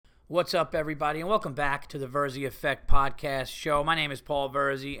What's up, everybody, and welcome back to the Verzi Effect podcast show. My name is Paul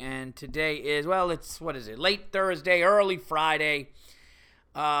Verzi, and today is, late Thursday, early Friday,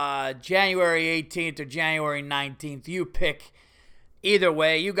 January 18th or January 19th. You pick. Either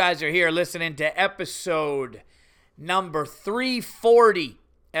way, you guys are here listening to episode number 340,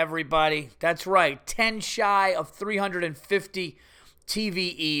 everybody. That's right, 10 shy of 350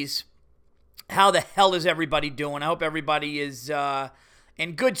 TVEs. How the hell is everybody doing? I hope everybody is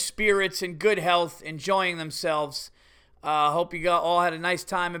in good spirits and good health, enjoying themselves. Hope you all had a nice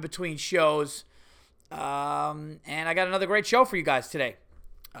time in between shows. And I got another great show for you guys today.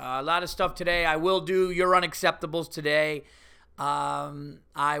 A lot of stuff today. I will do your unacceptables today.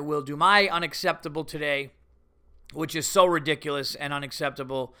 I will do my unacceptable today, which is so ridiculous and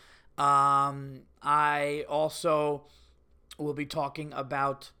unacceptable. I also will be talking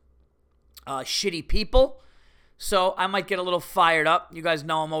about shitty people. So I might get a little fired up. You guys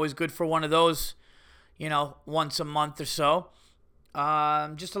know I'm always good for one of those, once a month or so.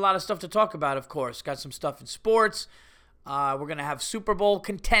 Just a lot of stuff to talk about, of course. Got some stuff in sports. We're going to have Super Bowl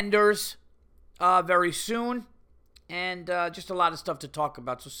contenders very soon. And just a lot of stuff to talk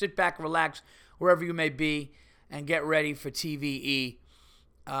about. So sit back, relax, wherever you may be, and get ready for TVE.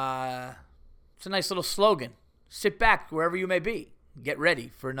 It's a nice little slogan. Sit back, wherever you may be. Get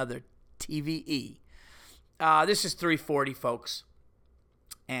ready for another TVE. This is 340, folks.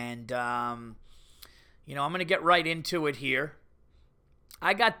 And, I'm going to get right into it here.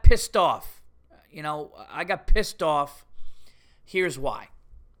 I got pissed off. Here's why.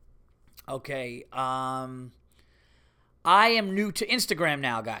 Okay. I am new to Instagram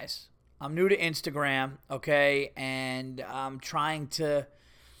now, guys. I'm new to Instagram, okay? And I'm trying to,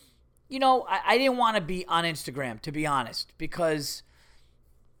 I didn't want to be on Instagram, to be honest, because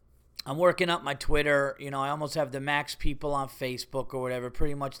I'm working up my Twitter. I almost have the max people on Facebook or whatever,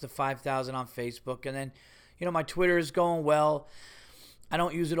 pretty much the 5,000 on Facebook. And then, my Twitter is going well. I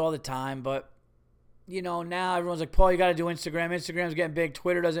don't use it all the time, but, now everyone's like, Paul, you got to do Instagram. Instagram's getting big.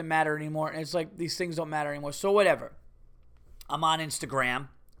 Twitter doesn't matter anymore. And it's like these things don't matter anymore. So whatever. I'm on Instagram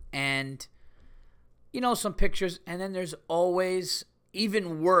and, some pictures. And then there's always,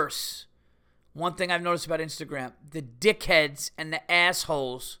 even worse, one thing I've noticed about Instagram, the dickheads and the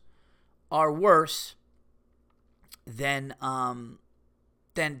assholes are worse than on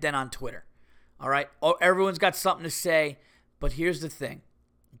Twitter. All right? Everyone's got something to say, but here's the thing,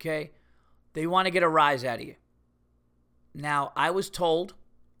 okay? They want to get a rise out of you. Now, I was told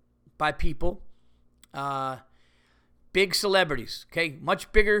by people, big celebrities, okay?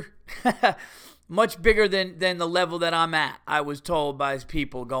 Much bigger than the level that I'm at. I was told by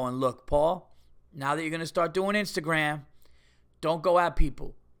people going, look, Paul, now that you're going to start doing Instagram, don't go at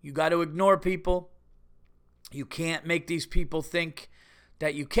people. You got to ignore people. You can't make these people think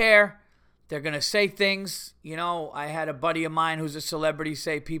that you care. They're going to say things. I had a buddy of mine who's a celebrity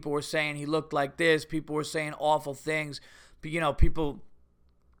say people were saying he looked like this. People were saying awful things. But, people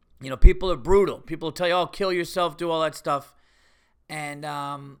are brutal. People will tell you, oh, kill yourself, do all that stuff. And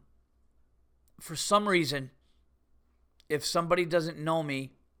for some reason, if somebody doesn't know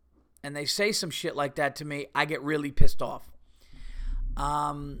me and they say some shit like that to me, I get really pissed off.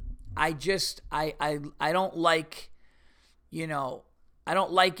 I don't like, I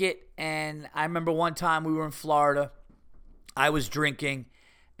don't like it. And I remember one time we were in Florida, I was drinking,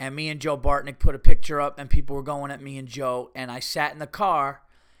 and me and Joe Bartnick put a picture up, and people were going at me and Joe, and I sat in the car,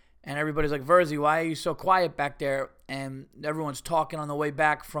 and everybody's like, Verzi, why are you so quiet back there? And everyone's talking on the way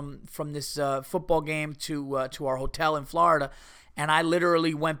back from this football game to our hotel in Florida. And I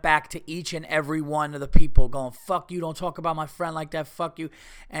literally went back to each and every one of the people going, fuck you, don't talk about my friend like that, fuck you.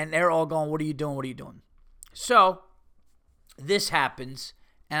 And they're all going, what are you doing, what are you doing? So this happens,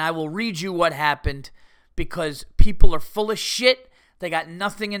 and I will read you what happened because people are full of shit. They got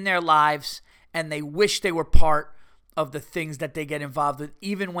nothing in their lives, and they wish they were part of the things that they get involved with.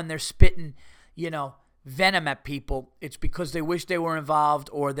 Even when they're spitting, venom at people, it's because they wish they were involved,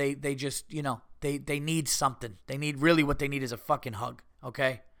 or they just, They need something. They need, really what they need is a fucking hug,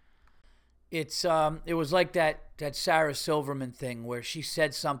 okay? It was like that Sarah Silverman thing where she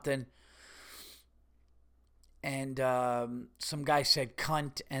said something and some guy said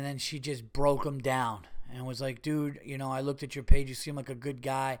cunt, and then she just broke him down and was like, dude, I looked at your page, you seem like a good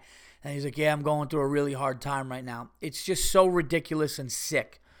guy. And he's like, yeah, I'm going through a really hard time right now. It's just so ridiculous and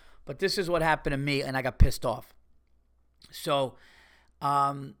sick. But this is what happened to me, and I got pissed off. So,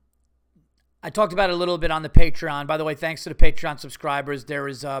 I talked about it a little bit on the Patreon. By the way, thanks to the Patreon subscribers. There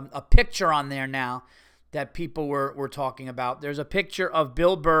is a picture on there now that people were talking about. There's a picture of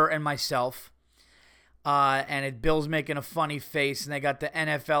Bill Burr and myself Bill's making a funny face, and they got the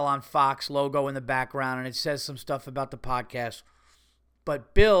NFL on Fox logo in the background, and it says some stuff about the podcast.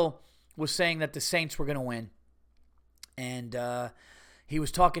 But Bill was saying that the Saints were going to win, and he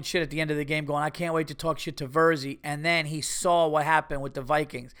was talking shit at the end of the game, going, I can't wait to talk shit to Verzi. And then he saw what happened with the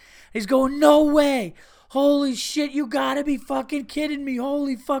Vikings. He's going, no way. Holy shit, you got to be fucking kidding me.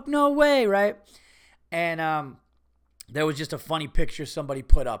 Holy fuck, no way, right? And there was just a funny picture somebody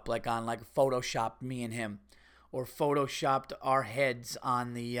put up, like on like Photoshopped me and him, or Photoshopped our heads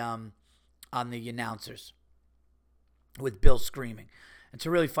on the announcers with Bill screaming. It's a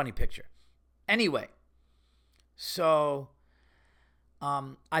really funny picture. Anyway, so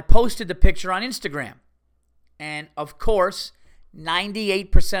I posted the picture on Instagram, and of course,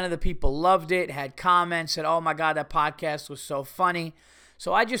 98% of the people loved it, had comments, said, oh my God, that podcast was so funny.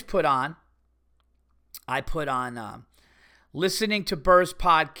 So I just put on listening to Burr's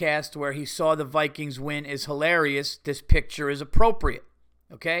podcast where he saw the Vikings win is hilarious. This picture is appropriate.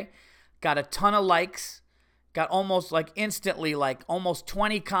 Okay? Got a ton of likes. Got almost like instantly like almost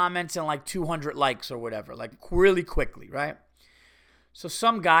 20 comments and like 200 likes or whatever. Like really quickly, right? So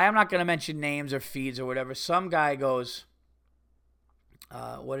some guy, I'm not going to mention names or feeds or whatever. Some guy goes,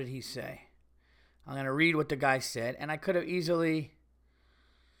 what did he say? I'm going to read what the guy said. And I could have easily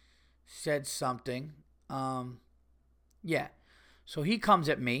said something. Yeah. So he comes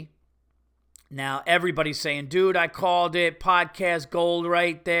at me. Now, everybody's saying, dude, I called it. Podcast gold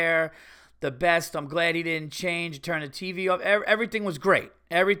right there. The best. I'm glad he didn't change. Turn the TV off. Everything was great.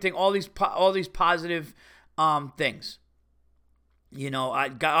 Everything, all these positive things. You know,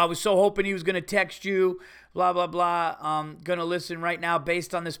 I was so hoping he was going to text you, blah, blah, blah. Going to listen right now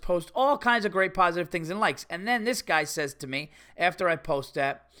based on this post. All kinds of great positive things and likes. And then this guy says to me, after I post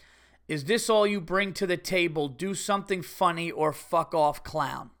that, is this all you bring to the table? Do something funny or fuck off,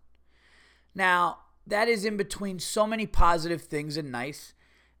 clown. Now, that is in between so many positive things and nice.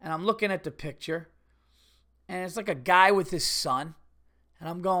 And I'm looking at the picture, and it's like a guy with his son. And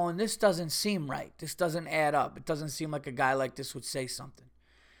I'm going, this doesn't seem right. This doesn't add up. It doesn't seem like a guy like this would say something.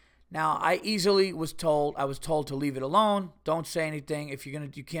 Now, I was told to leave it alone. Don't say anything. If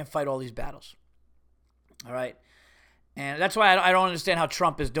you can't fight all these battles. All right? And that's why I don't understand how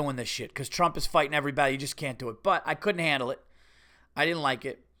Trump is doing this shit, because Trump is fighting every battle. You just can't do it. But I couldn't handle it. I didn't like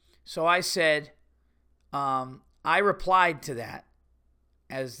it. So I said, I replied to that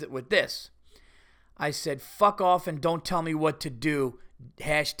with this. I said, fuck off and don't tell me what to do,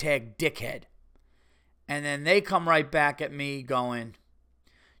 #dickhead. And then they come right back at me going,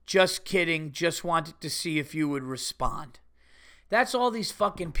 just kidding, just wanted to see if you would respond. That's all these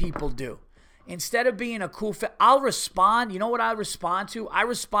fucking people do. Instead of being a cool I'll respond. You know what I respond to? I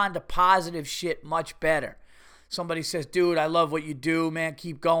respond to positive shit much better. Somebody says, dude, I love what you do, man.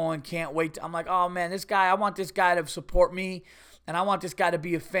 Keep going. Can't wait. I'm like, oh, man, I want this guy to support me. And I want this guy to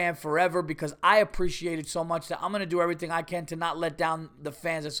be a fan forever because I appreciate it so much that I'm going to do everything I can to not let down the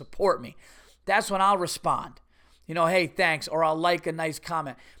fans that support me. That's when I'll respond. You know, hey, thanks. Or I'll like a nice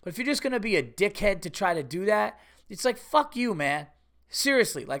comment. But if you're just going to be a dickhead to try to do that, it's like, fuck you, man.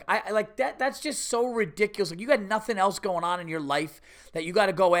 Seriously, like I like that. That's just so ridiculous. Like you got nothing else going on in your life that you got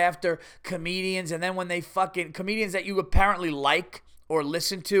to go after comedians, and then when they comedians that you apparently like or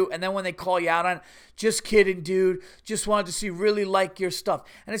listen to, and then when they call you out on, just kidding, dude. Just wanted to see really like your stuff.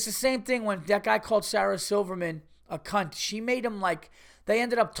 And it's the same thing when that guy called Sarah Silverman a cunt. She made him like they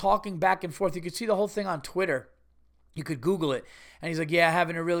ended up talking back and forth. You could see the whole thing on Twitter. You could Google it. And he's like, yeah,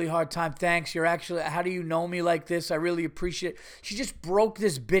 having a really hard time. Thanks. How do you know me like this? I really appreciate it. She just broke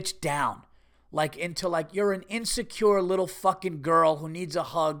this bitch down. Like into like, you're an insecure little fucking girl who needs a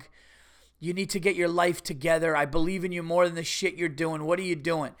hug. You need to get your life together. I believe in you more than the shit you're doing. What are you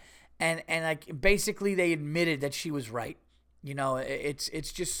doing? And like basically they admitted that she was right. You know, it's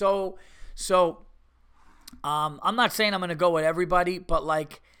just so I'm not saying I'm going to go with everybody, but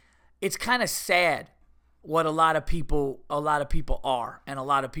like it's kind of sad what a lot of people are, and a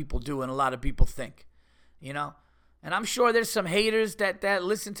lot of people do, and a lot of people think, you know? And I'm sure there's some haters that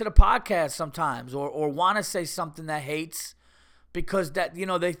listen to the podcast sometimes or want to say something that hates because that, you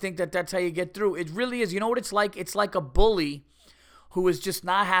know, they think that that's how you get through. It really is. You know what it's like? It's like a bully who is just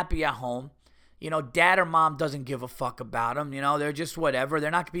not happy at home. You know, dad or mom doesn't give a fuck about them. You know, they're just whatever.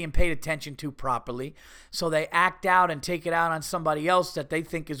 They're not being paid attention to properly. So they act out and take it out on somebody else that they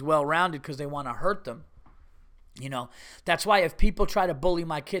think is well-rounded because they want to hurt them. You know, that's why if people try to bully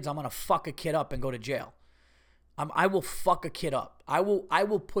my kids, I'm going to fuck a kid up and go to jail. I will fuck a kid up. I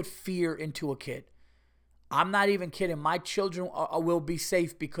will put fear into a kid. I'm not even kidding. My children will be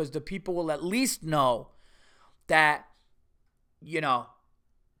safe because the people will at least know that, you know,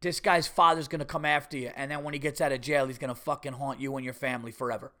 this guy's father's going to come after you. And then when he gets out of jail, he's going to fucking haunt you and your family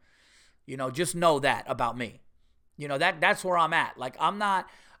forever. Just know that about me. That's where I'm at. Like, I'm not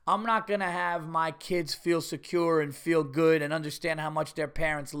going to have my kids feel secure and feel good and understand how much their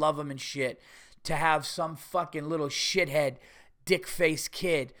parents love them and shit to have some fucking little shithead, dick-faced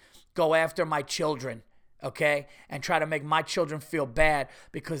kid go after my children, okay? And try to make my children feel bad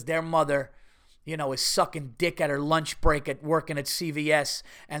because their mother, is sucking dick at her lunch break at working at CVS,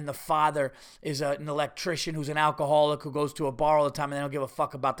 and the father is an electrician who's an alcoholic who goes to a bar all the time and they don't give a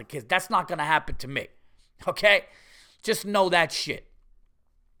fuck about the kids. That's not going to happen to me, okay? Just know that shit.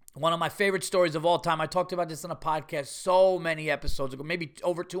 One of my favorite stories of all time, I talked about this on a podcast so many episodes ago, maybe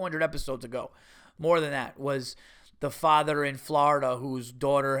over 200 episodes ago, more than that, was the father in Florida whose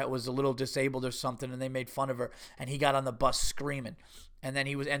daughter was a little disabled or something, and they made fun of her, and he got on the bus screaming. And then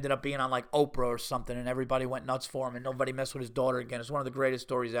he ended up being on like Oprah or something, and everybody went nuts for him, and nobody messed with his daughter again. It's one of the greatest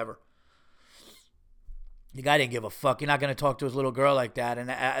stories ever. The guy didn't give a fuck. You're not going to talk to his little girl like that, and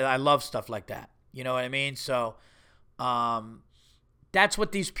I love stuff like that. You know what I mean? So, that's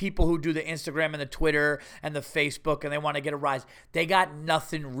what these people who do the Instagram and the Twitter and the Facebook and they want to get a rise, they got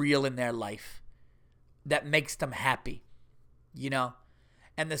nothing real in their life that makes them happy,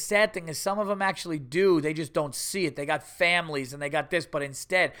 And the sad thing is some of them actually do. They just don't see it. They got families and they got this, but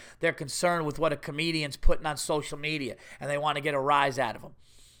instead they're concerned with what a comedian's putting on social media and they want to get a rise out of them.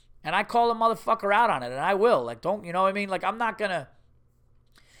 And I call a motherfucker out on it, and I will. Like, don't, you know what I mean? Like, I'm not going to.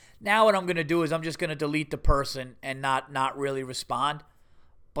 Now what I'm going to do is I'm just going to delete the person and not really respond.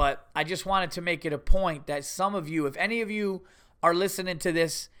 But I just wanted to make it a point that some of you, if any of you are listening to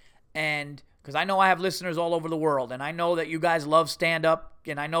this, and because I know I have listeners all over the world, and I know that you guys love stand-up,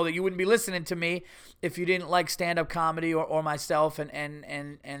 and I know that you wouldn't be listening to me if you didn't like stand-up comedy or myself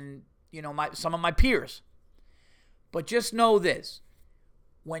and some of my peers. But just know this.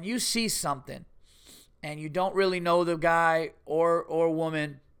 When you see something and you don't really know the guy or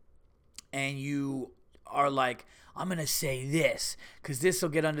woman, and you are like, I'm going to say this because this will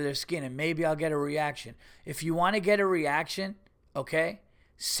get under their skin and maybe I'll get a reaction. If you want to get a reaction, okay,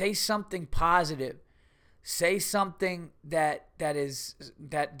 say something positive. Say something that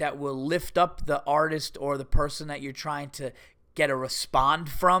will lift up the artist or the person that you're trying to get a respond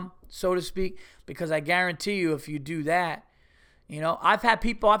from, so to speak, because I guarantee you if you do that, I've had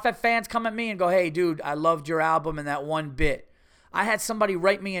fans come at me and go, hey, dude, I loved your album and that one bit. I had somebody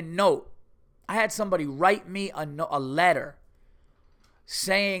write me a note. I had somebody write me a letter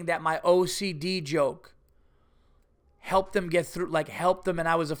saying that my OCD joke helped them get through, helped them, and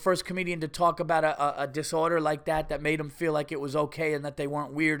I was the first comedian to talk about a disorder like that made them feel like it was okay and that they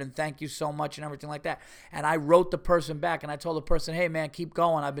weren't weird, and thank you so much and everything like that. And I wrote the person back, and I told the person, hey, man, keep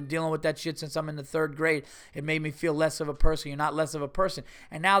going. I've been dealing with that shit since I'm in the 3rd grade. It made me feel less of a person. You're not less of a person.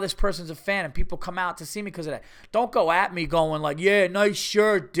 And now this person's a fan, and people come out to see me because of that. Don't go at me going like, yeah, nice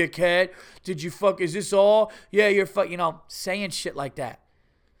shirt, dickhead. Did you is this all? Yeah, you're saying shit like that.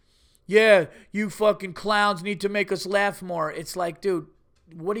 Yeah, you fucking clowns need to make us laugh more. It's like, dude,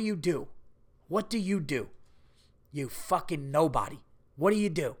 what do you do? What do you do? You fucking nobody. What do you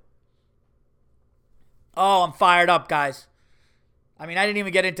do? Oh, I'm fired up, guys. I mean, I didn't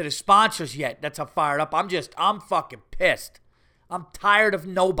even get into the sponsors yet. That's how fired up. I'm fucking pissed. I'm tired of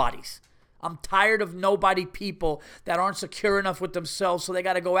nobodies. I'm tired of nobody people that aren't secure enough with themselves, so they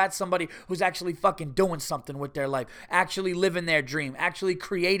got to go at somebody who's actually fucking doing something with their life, actually living their dream, actually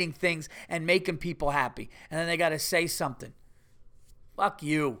creating things and making people happy. And then they got to say something. Fuck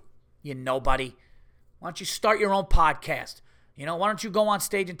you, you nobody. Why don't you start your own podcast? Why don't you go on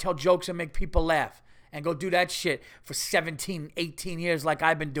stage and tell jokes and make people laugh? And go do that shit for 17, 18 years like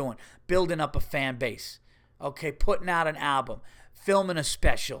I've been doing, building up a fan base. Okay, putting out an album, filming a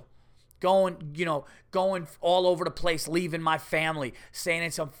special. Going all over the place, leaving my family, staying in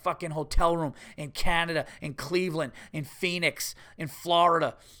some fucking hotel room in Canada, in Cleveland, in Phoenix, in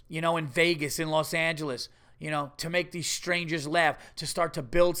Florida, in Vegas, in Los Angeles, to make these strangers laugh, to start to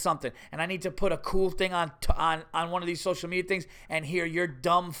build something. And I need to put a cool thing on one of these social media things and hear your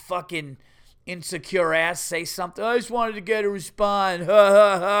dumb fucking insecure ass say something. I just wanted to get a response. Ha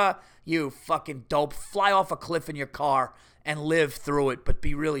ha ha. You fucking dope. Fly off a cliff in your car and live through it, but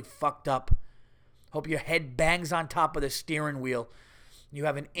be really fucked up. Hope your head bangs on top of the steering wheel. You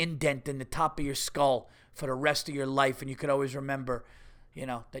have an indent in the top of your skull for the rest of your life, and you could always remember,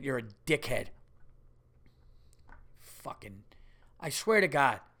 that you're a dickhead. Fucking, I swear to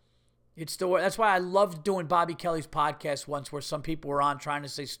God. It's the worst. That's why I loved doing Bobby Kelly's podcast once where some people were on trying to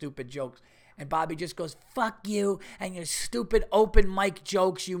say stupid jokes. And Bobby just goes, fuck you and your stupid open mic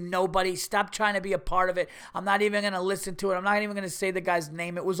jokes, you nobody. Stop trying to be a part of it. I'm not even going to listen to it. I'm not even going to say the guy's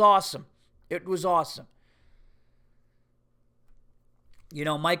name. It was awesome. It was awesome. You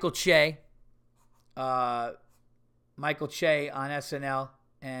know, Michael Che on SNL,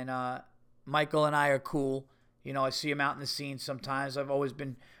 and Michael and I are cool. You know, I see him out in the scene sometimes. I've always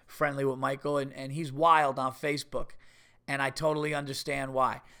been friendly with Michael, and he's wild on Facebook, and I totally understand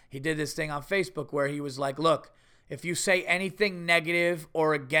why. He did this thing on Facebook where he was like, look, if you say anything negative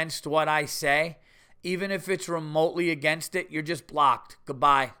or against what I say, even if it's remotely against it, you're just blocked.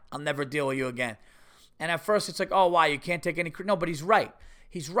 Goodbye. I'll never deal with you again. And at first it's like, oh, why? You can't take any... No, but he's right.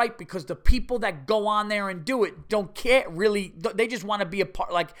 He's right because the people that go on there and do it don't care really. They just want to be a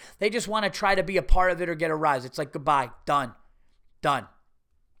part. Like, they just want to try to be a part of it or get a rise. It's like, goodbye. Done.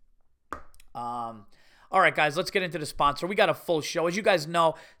 All right, guys, let's get into the sponsor. We got a full show. As you guys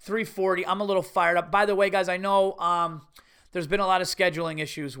know, 3:40. I'm a little fired up. By the way, guys, I know there's been a lot of scheduling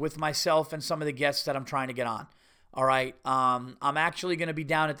issues with myself and some of the guests that I'm trying to get on. All right. I'm actually going to be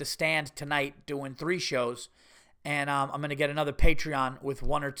down at the Stand tonight doing 3 shows. And I'm going to get another Patreon with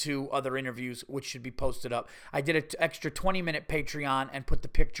 1 or 2 other interviews, which should be posted up. I did an extra 20-minute Patreon and put the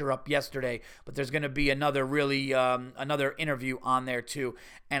picture up yesterday, but there's going to be another another interview on there too.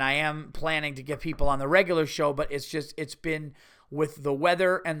 And I am planning to get people on the regular show, but it's been with the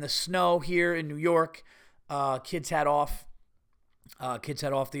weather and the snow here in New York. Kids had off.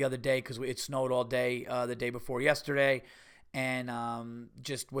 The other day because it snowed all day the day before yesterday, and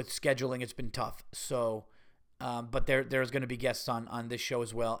just with scheduling, it's been tough. So. But there's going to be guests on this show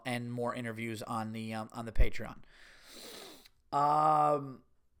as well, and more interviews on the Patreon. All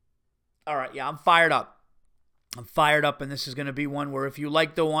right, yeah, I'm fired up, and this is going to be one where if you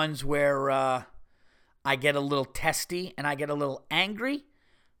like the ones where I get a little testy and I get a little angry,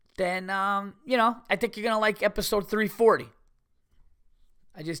 then I think you're going to like episode 340.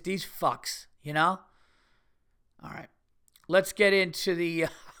 These fucks, All right, let's get into the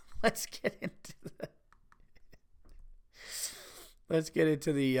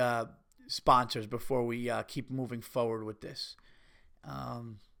sponsors before we keep moving forward with this.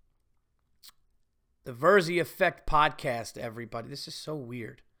 The Verzi Effect podcast, everybody. This is so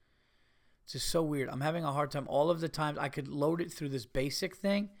weird. I'm having a hard time. All of the times I could load it through this basic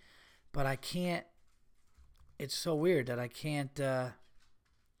thing, but I can't. It's so weird that I can't.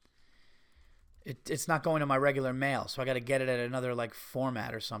 It's not going to my regular mail, so I got to get it at another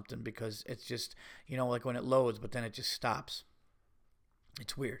format or something because it's just like when it loads, but then it just stops.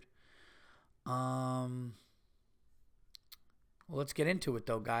 It's weird. Well, let's get into it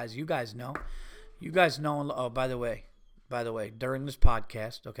though, guys. You guys know. Oh, by the way, during this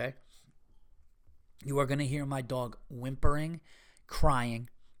podcast, okay, you are going to hear my dog whimpering, crying,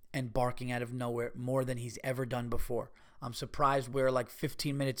 and barking out of nowhere more than he's ever done before. I'm surprised we're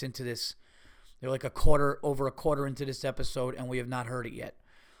 15 minutes into this. They're over a quarter into this episode, and we have not heard it yet.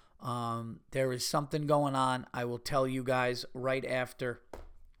 There is something going on. I will tell you guys right after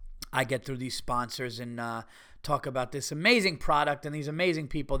I get through these sponsors and talk about this amazing product and these amazing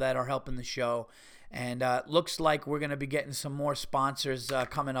people that are helping the show. And looks like we're going to be getting some more sponsors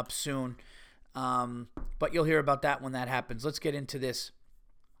coming up soon. But you'll hear about that when that happens. Let's get into this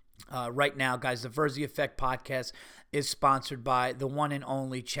right now, guys. The Verzi Effect podcast is sponsored by the one and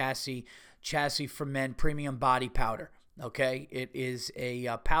only Chassis for Men Premium Body Powder. Okay, it is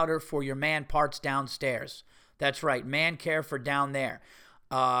a powder for your man parts downstairs. That's right, man care for down there.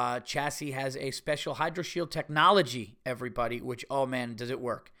 Chassis has a special HydroShield technology, everybody, which, oh man, does it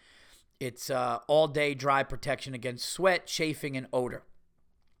work. It's all-day dry protection against sweat, chafing, and odor.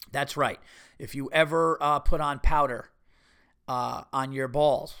 That's right. If you ever put on powder on your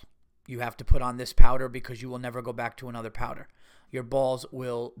balls, you have to put on this powder because you will never go back to another powder. Your balls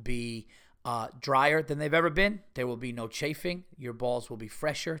will be drier than they've ever been. There will be no chafing. Your balls will be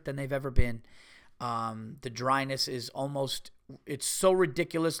fresher than they've ever been. The dryness is it's so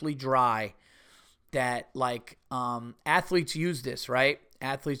ridiculously dry that athletes use this, right?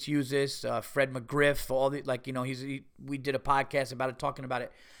 Athletes use this. Fred McGriff, we did a podcast about it, talking about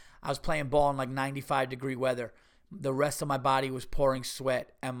it. I was playing ball in 95-degree weather. The rest of my body was pouring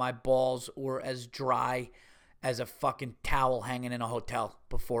sweat, and my balls were as dry as a fucking towel hanging in a hotel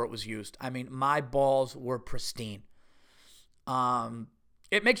before it was used. I mean, my balls were pristine.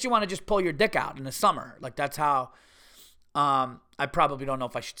 It makes you want to just pull your dick out in the summer. That's how, I probably don't know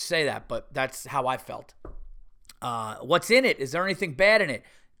if I should say that, but that's how I felt. What's in it? Is there anything bad in it?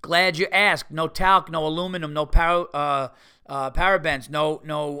 Glad you asked. No talc, no aluminum, no parabens,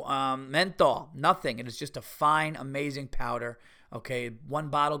 no menthol, nothing. It is just a fine, amazing powder. Okay, one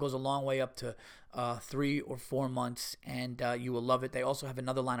bottle goes a long way up to 3 or 4 months, and you will love it. They also have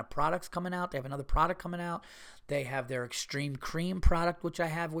another line of products coming out. They have another product coming out. They have their Extreme Cream product, which I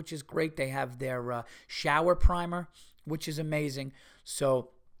have, which is great. They have their shower primer, which is amazing. So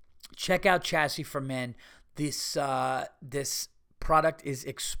check out Chassis for Men. This product is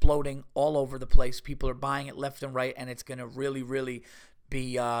exploding all over the place. People are buying it left and right, and it's going to really, really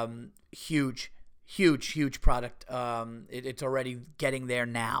be huge product. It's already getting there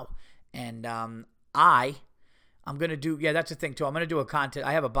now. And I'm going to do, that's the thing too. I'm going to do a content.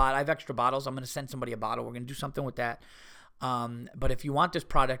 I have extra bottles. I'm going to send somebody a bottle. We're going to do something with that. But if you want this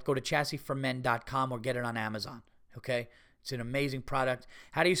product, go to chassisformen.com or get it on Amazon. Okay. It's an amazing product.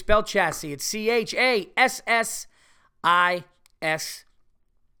 How do you spell chassis? It's CHASSIS.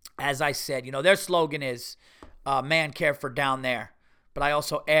 As I said, their slogan is man care for down there. But I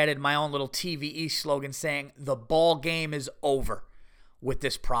also added my own little TVE slogan saying the ball game is over with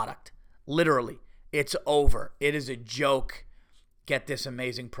this product. Literally, it's over. It is a joke. Get this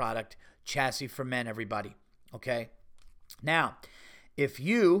amazing product, Chassis for Men, everybody. Okay? Now, if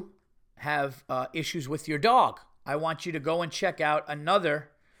you have issues with your dog, I want you to go and check out another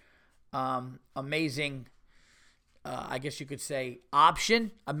amazing, I guess you could say,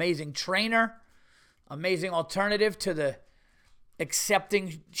 option, amazing trainer, amazing alternative to the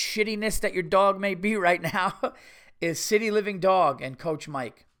accepting shittiness that your dog may be right now is City Living Dog and Coach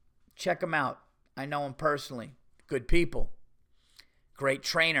Mike. Check them out. I know him personally. Good people. Great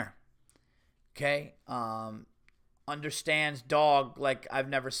trainer. Okay? Understands dog like I've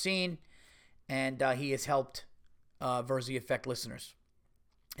never seen. And he has helped Verzi Effect listeners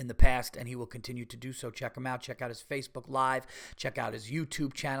in the past, and he will continue to do so. Check him out. Check out his Facebook Live. Check out his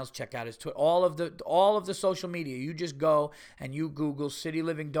YouTube channels. Check out his Twitter. All of the social media. You just go and you Google City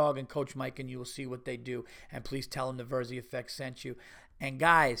Living Dog and Coach Mike, and you will see what they do. And please tell them the Verzi Effect sent you. And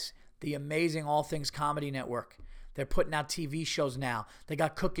guys, the amazing All Things Comedy Network. They're putting out TV shows now. They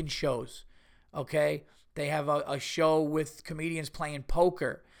got cooking shows. Okay? They have a show with comedians playing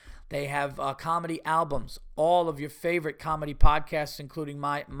poker. They have comedy albums, all of your favorite comedy podcasts, including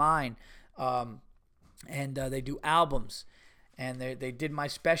mine. And they do albums. And they did my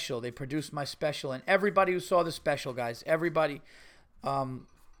special. They produced my special. And everybody who saw the special, guys, everybody,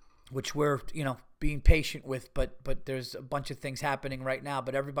 which we're, being patient with, but there's a bunch of things happening right now.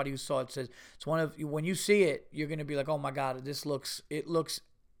 But everybody who saw it says, when you see it, you're going to be like, oh my God,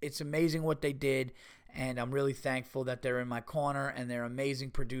 it's amazing what they did. And I'm really thankful that they're in my corner, and they're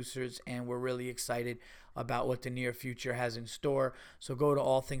amazing producers, and we're really excited about what the near future has in store. So go to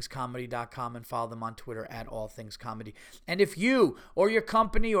allthingscomedy.com and follow them on Twitter at allthingscomedy. And if you or your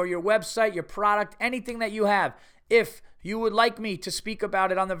company or your website, your product, anything that you have, if you would like me to speak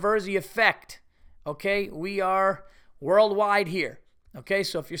about it on the Verzi Effect, okay, we are worldwide here. Okay,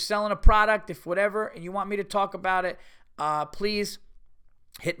 so if you're selling a product, if whatever, and you want me to talk about it, please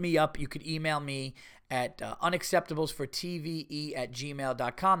hit me up. You could email me at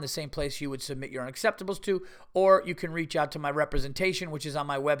unacceptablesfortve@gmail.com, the same place you would submit your unacceptables to, or you can reach out to my representation, which is on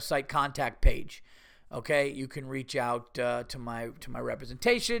my website contact page. Okay, you can reach out to my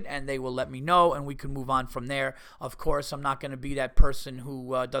representation, and they will let me know, and we can move on from there. Of course, I'm not going to be that person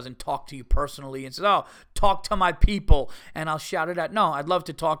who doesn't talk to you personally and says, oh, talk to my people, and I'll shout it out. No, I'd love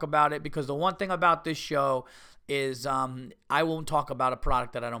to talk about it, because the one thing about this show is I won't talk about a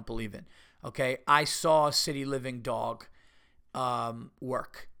product that I don't believe in. Okay, I saw City Living Dog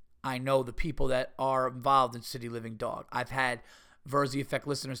work. I know the people that are involved in City Living Dog. I've had Verzi Effect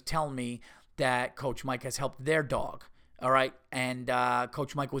listeners tell me that Coach Mike has helped their dog. All right, and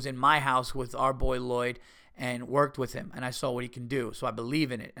Coach Mike was in my house with our boy Lloyd and worked with him, and I saw what he can do. So I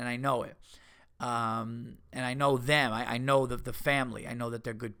believe in it, and I know it. And I know them. I know the family. I know that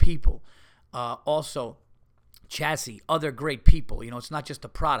they're good people. Also, Chassis, other great people. It's not just a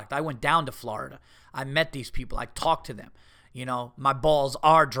product. I went down to Florida. I met these people. I talked to them. My balls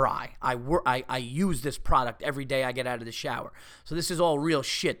are dry. I use this product every day I get out of the shower. So this is all real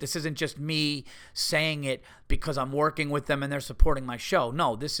shit. This isn't just me saying it because I'm working with them and they're supporting my show.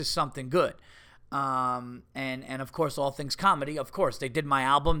 No, this is something good. And of course, All Things Comedy. Of course, they did my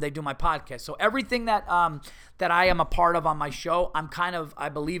album. They do my podcast. So everything that I am a part of on my show, I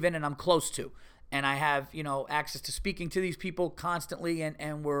believe in and I'm close to. And I have, access to speaking to these people constantly,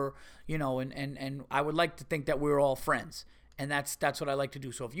 and we're, and I would like to think that we're all friends, and that's what I like to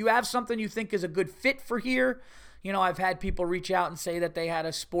do. So if you have something you think is a good fit for here, I've had people reach out and say that they had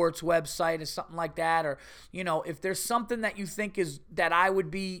a sports website or something like that, or, if there's something that you think is that I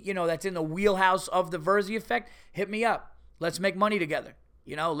would be, that's in the wheelhouse of the Verzi Effect, hit me up. Let's make money together.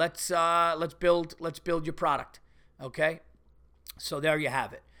 Let's build your product. Okay. So there you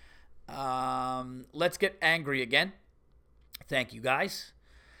have it. Let's get angry again. Thank you, guys.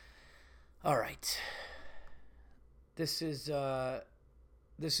 All right. This is the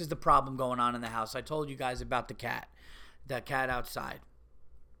problem going on in the house. I told you guys about the cat outside.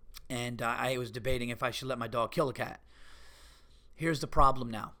 And I was debating if I should let my dog kill a cat. Here's the problem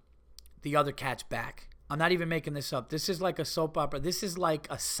now. The other cat's back. I'm not even making this up. This is like a soap opera. This is like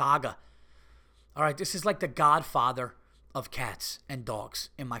a saga. All right, this is like the Godfather of cats and dogs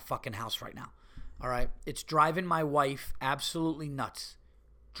in my fucking house right now. All right, it's driving my wife absolutely nuts.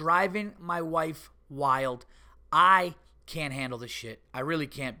 Driving my wife wild. I can't handle this shit. I really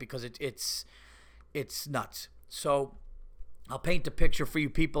can't because it's nuts. So I'll paint the picture for you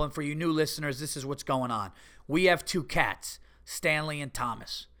people, and for you new listeners, this is what's going on. We have 2 cats, Stanley and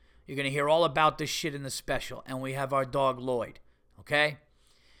Thomas. You're going to hear all about this shit in the special, and we have our dog Lloyd, okay?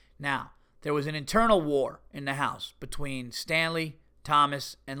 Now, there was an internal war in the house between Stanley,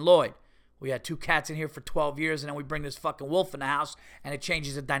 Thomas, and Lloyd. We had 2 cats in here for 12 years, and then we bring this fucking wolf in the house, and it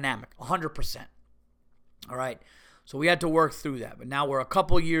changes the dynamic 100%. All right? So we had to work through that. But now we're a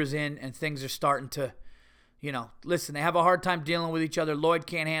couple years in, and things are starting to, listen, they have a hard time dealing with each other. Lloyd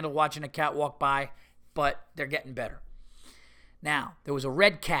can't handle watching a cat walk by, but they're getting better. Now, there was a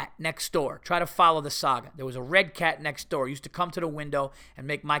red cat next door. Try to follow the saga. There was a red cat next door. Used to come to the window and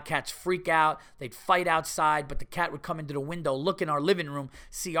make my cats freak out. They'd fight outside, but the cat would come into the window, look in our living room,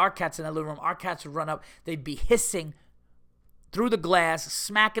 see our cats in the living room. Our cats would run up. They'd be hissing through the glass,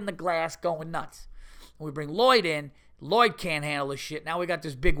 smacking the glass, going nuts. And we bring Lloyd in. Lloyd can't handle this shit. Now we got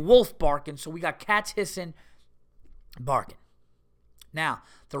this big wolf barking, so we got cats hissing, barking. Now,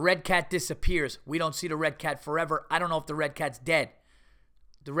 the red cat disappears. We don't see the red cat forever. I don't know if the red cat's dead.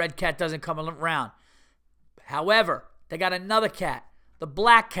 The red cat doesn't come around. However, they got another cat, the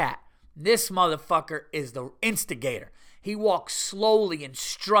black cat. This motherfucker is the instigator. He walks slowly and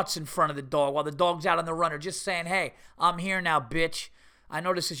struts in front of the dog while the dog's out on the runner, just saying, hey, I'm here now, bitch. I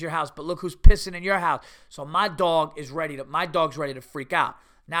know this is your house, but look who's pissing in your house. So my dog's ready to freak out.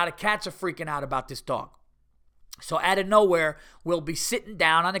 Now the cats are freaking out about this dog. So out of nowhere, we'll be sitting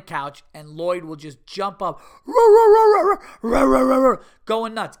down on the couch, and Lloyd will just jump up,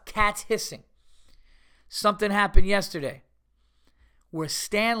 going nuts, cats hissing. Something happened yesterday where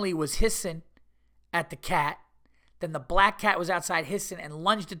Stanley was hissing at the cat. Then the black cat was outside hissing and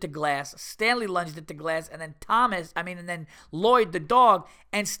lunged at the glass. Stanley lunged at the glass, and then Lloyd, the dog,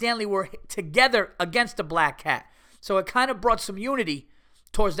 and Stanley were together against the black cat. So it kind of brought some unity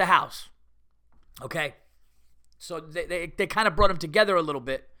towards the house. Okay? So they kind of brought them together a little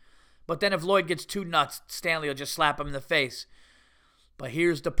bit. But then if Lloyd gets too nuts, Stanley will just slap him in the face. But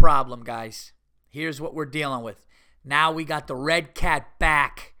here's the problem, guys. Here's what we're dealing with. Now we got the red cat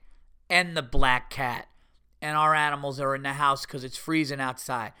back and the black cat. And our animals are in the house because it's freezing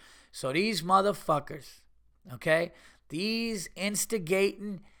outside. So these motherfuckers, okay, these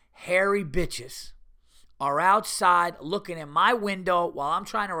instigating hairy bitches are outside looking in my window while I'm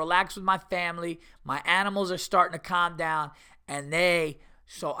trying to relax with my family. My animals are starting to calm down.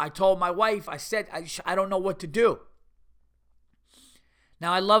 So I told my wife, I said, I don't know what to do.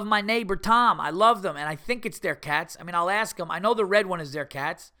 Now, I love my neighbor, Tom. I love them, and I think it's their cats. I mean, I'll ask them. I know the red one is their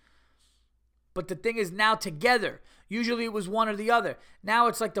cats. But the thing is now together. Usually it was one or the other. Now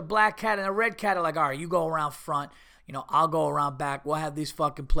it's like the black cat and the red cat are like, all right, you go around front. I'll go around back. We'll have these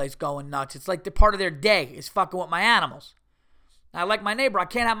fucking place going nuts. It's like the part of their day is fucking with my animals. I like my neighbor. I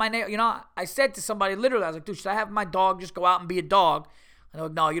can't have my neighbor. I said to somebody literally, I was like, dude, should I have my dog just go out and be a dog? And they're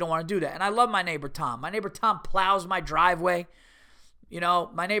like, no, you don't want to do that. And I love my neighbor, Tom. My neighbor, Tom, plows my driveway.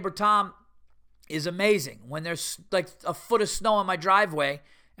 My neighbor, Tom, is amazing. When there's like a foot of snow on my driveway,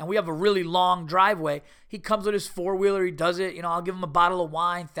 and we have a really long driveway, he comes with his four-wheeler, he does it. I'll give him a bottle of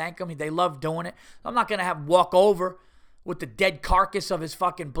wine, thank him. They love doing it. I'm not going to walk over with the dead carcass of his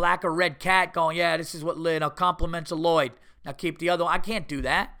fucking black or red cat going, yeah, this is what compliments of Lloyd. Now keep the other one. I can't do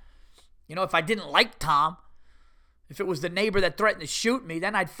that. If I didn't like Tom, if it was the neighbor that threatened to shoot me,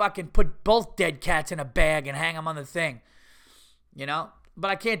 then I'd fucking put both dead cats in a bag and hang them on the thing.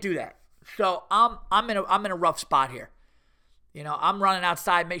 But I can't do that. So I'm in a rough spot here. I'm running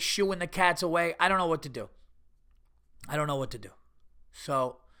outside, shooing the cats away. I don't know what to do.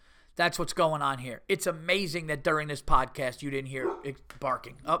 So that's what's going on here. It's amazing that during this podcast you didn't hear it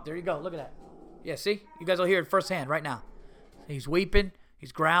barking. Oh, there you go. Look at that. Yeah, see? You guys will hear it firsthand right now. He's weeping.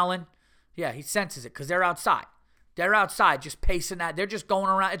 He's growling. Yeah, he senses it because they're outside. They're outside just pacing out. They're just going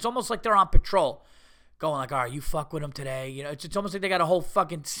around. It's almost like they're on patrol. Going like, all right, you fuck with them today. It's almost like they got a whole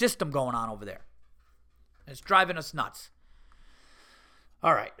fucking system going on over there. It's driving us nuts.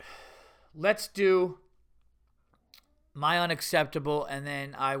 All right, let's do my unacceptable, and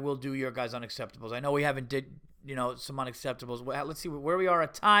then I will do your guys' unacceptables. I know we haven't did, some unacceptables. Well, let's see where we are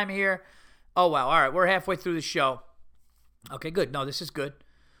at time here. Oh, wow. All right, we're halfway through the show. Okay, good. No, this is good.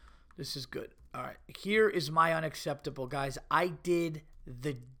 This is good. All right, here is my unacceptable, guys. I did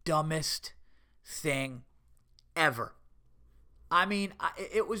the dumbest thing ever. I mean,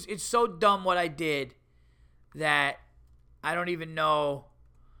 it's so dumb what I did that I don't even know.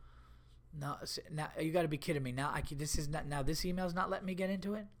 No, now you got to be kidding me. Now this email's not letting me get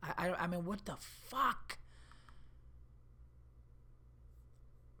into it. I mean, what the fuck?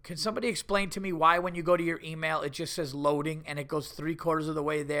 Can somebody explain to me why when you go to your email it just says loading and it goes 3/4 of the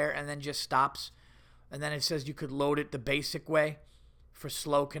way there and then just stops, and then it says you could load it the basic way for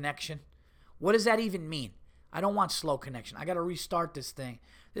slow connection? What does that even mean? I don't want slow connection. I got to restart this thing.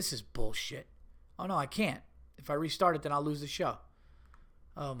 This is bullshit. Oh no, I can't. If I restart it, then I'll lose the show.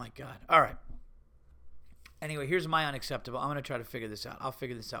 Oh my God. All right. Anyway, here's my unacceptable. I'm going to try to figure this out. I'll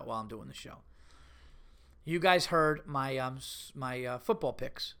figure this out while I'm doing the show. You guys heard my football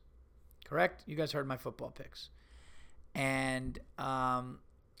picks, correct? You guys heard my football picks. And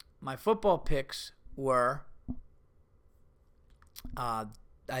my football picks were, I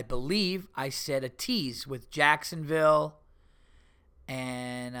believe I said a tease with Jacksonville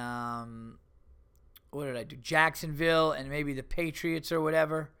and what did I do? Jacksonville and maybe the Patriots or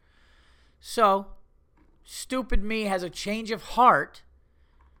whatever. So, stupid me has a change of heart,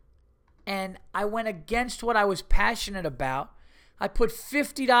 and I went against what I was passionate about. I put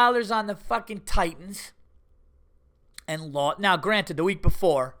 $50 on the fucking Titans and lost. Now, granted, the week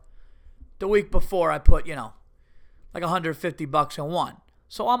before I put, like $150 and won.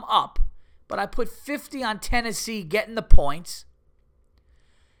 So I'm up. But I put 50 on Tennessee getting the points.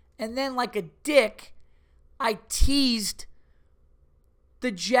 And then like a dick, I teased the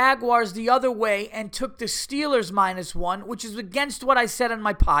Jaguars the other way and took the Steelers -1, which is against what I said on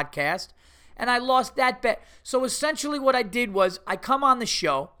my podcast, and I lost that bet. So essentially what I did was I come on the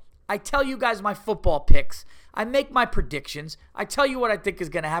show, I tell you guys my football picks, I make my predictions, I tell you what I think is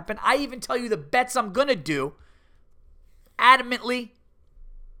going to happen, I even tell you the bets I'm going to do adamantly,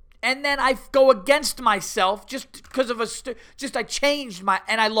 and then I go against myself just because of I changed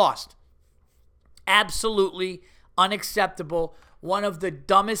and I lost. Absolutely unacceptable. One of the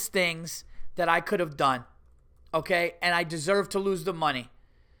dumbest things that I could have done. Okay? And I deserve to lose the money.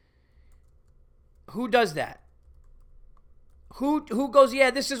 Who does that? Who goes, yeah,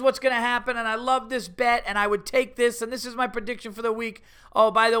 this is what's going to happen, and I love this bet, and I would take this, and this is my prediction for the week.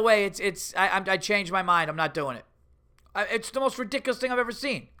 Oh, by the way, I changed my mind. I'm not doing it. It's the most ridiculous thing I've ever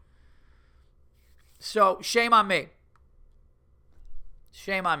seen. So, shame on me.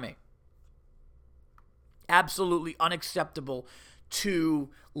 Shame on me. Absolutely unacceptable to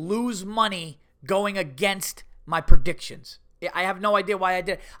lose money going against my predictions. I have no idea why I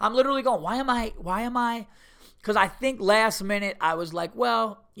did it. I'm literally going, why am I? Because I think last minute I was like,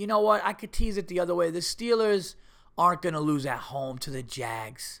 well, you know what? I could tease it the other way. The Steelers aren't going to lose at home to the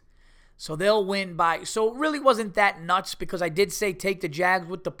Jags. So they'll win by. So it really wasn't that nuts because I did say take the Jags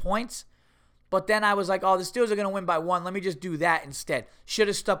with the points. But then I was like, oh, the Steelers are going to win by 1. Let me just do that instead. Should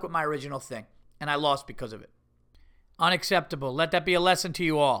have stuck with my original thing. And I lost because of it. Unacceptable. Let that be a lesson to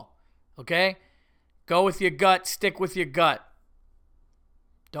you all. Okay? Go with your gut. Stick with your gut.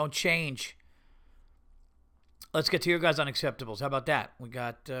 Don't change. Let's get to your guys' unacceptables. How about that? We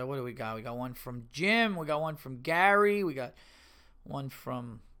got, what do we got? We got one from Jim. We got one from Gary. We got one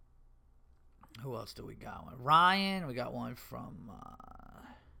from, who else do we got? Ryan. We got one from,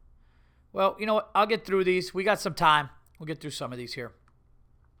 well, you know what? I'll get through these. We got some time. We'll get through some of these here.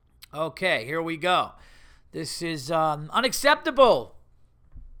 Okay, here we go. This is unacceptable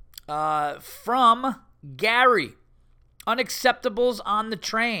from Gary. Unacceptables on the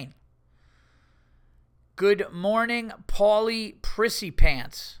train. Good morning, Paulie Prissy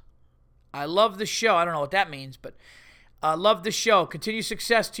Pants. I love the show. I don't know what that means, but love the show. Continued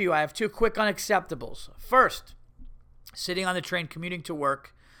success to you. I have 2 quick unacceptables. First, sitting on the train commuting to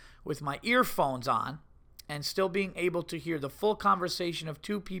work with my earphones on and still being able to hear the full conversation of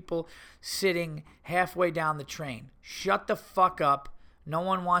 2 people sitting halfway down the train. Shut the fuck up. No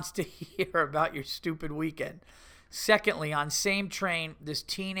one wants to hear about your stupid weekend. Secondly, on same train, this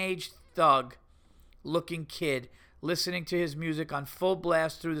teenage thug-looking kid listening to his music on full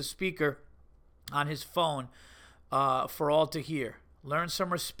blast through the speaker on his phone for all to hear. Learn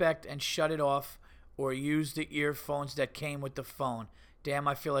some respect and shut it off, or use the earphones that came with the phone. Damn,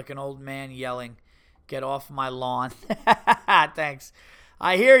 I feel like an old man yelling, get off my lawn. Thanks.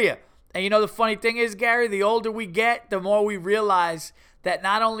 I hear you. And you know the funny thing is, Gary, the older we get, the more we realize that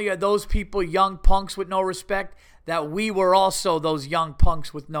not only are those people young punks with no respect, that we were also those young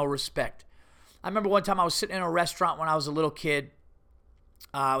punks with no respect. I remember one time I was sitting in a restaurant when I was a little kid.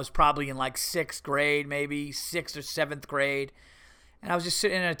 I was probably in like 6th grade, maybe 6th or 7th grade. And I was just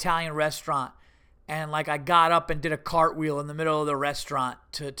sitting in an Italian restaurant. And like I got up and did a cartwheel in the middle of the restaurant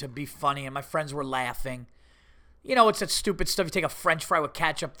to be funny. And my friends were laughing. You know, it's that stupid stuff. You take a French fry with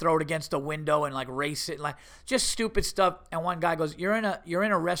ketchup, throw it against a window, and like race it, and like just stupid stuff. And one guy goes, "You're in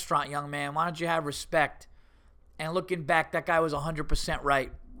a restaurant, young man. Why don't you have respect?" And looking back, that guy was 100%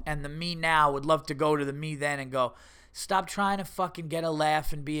 right. And the me now would love to go to the me then and go, "Stop trying to fucking get a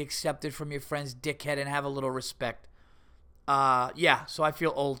laugh and be accepted from your friend's dickhead and have a little respect." Yeah. So I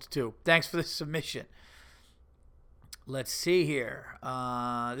feel old too. Thanks for the submission. Let's see here.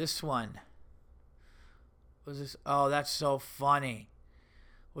 This one. Was this? Oh, that's so funny.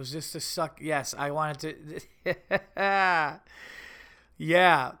 Was this the suck? Yes, I wanted to.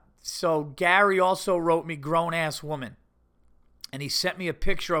 Yeah. So Gary also wrote me grown ass woman. And he sent me a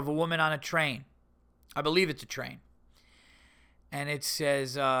picture of a woman on a train. I believe it's a train. And it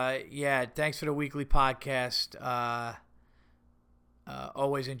says, yeah, thanks for the weekly podcast.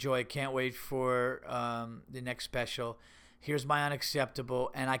 Always enjoy it. Can't wait for the next special. Here's my unacceptable,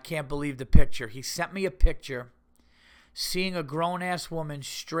 and I can't believe the picture. He sent me a picture seeing a grown-ass woman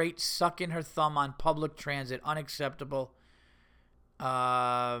straight sucking her thumb on public transit. Unacceptable.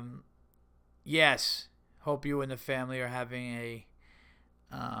 Yes. Hope you and the family are having a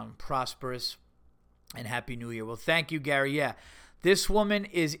prosperous and happy new year. Well, thank you, Gary. Yeah. This woman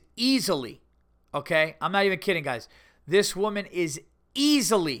is easily, okay? I'm not even kidding, guys. This woman is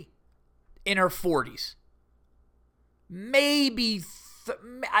easily in her 40s. Maybe,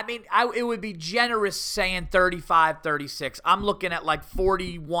 it would be generous saying 35, 36. I'm looking at like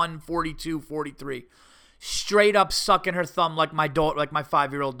 41, 42, 43. Straight up sucking her thumb like my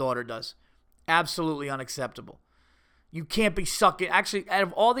 5-year-old daughter does. Absolutely unacceptable. You can't be sucking. Actually, out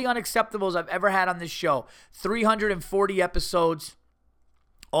of all the unacceptables I've ever had on this show, 340 episodes,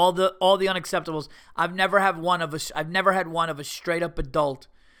 all the unacceptables, I've never had one of a straight up adult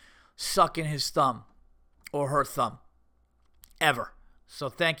sucking his thumb or her thumb. Ever. So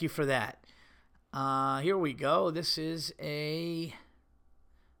thank you for that. Here we go. This is is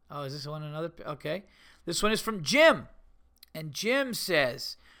this one another? Okay. This one is from Jim. And Jim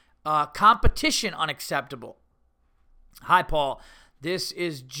says, competition unacceptable. Hi, Paul. This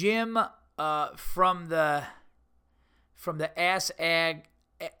is Jim from the Ass Egg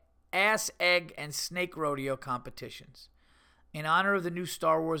and Snake Rodeo competitions. In honor of the new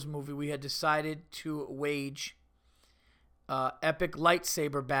Star Wars movie, we had decided to wage epic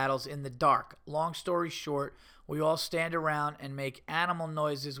lightsaber battles in the dark. Long story short, we all stand around and make animal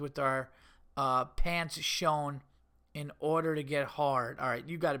noises with our pants shown in order to get hard. All right,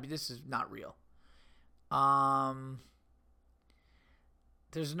 this is not real.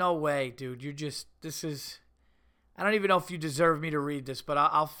 There's no way, dude. I don't even know if you deserve me to read this, but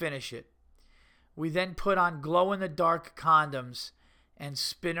I'll finish it. We then put on glow-in-the-dark condoms and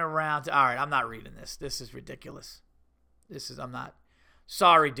spin around. All right, I'm not reading this. This is ridiculous. I'm not.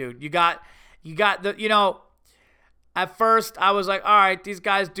 Sorry, dude. You got at first I was like, all right, these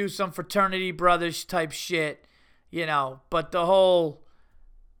guys do some fraternity brothers type shit, but the whole,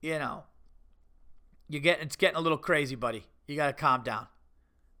 it's getting a little crazy, buddy. You got to calm down.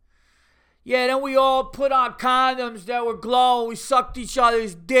 Yeah, then we all put on condoms that were glowing. We sucked each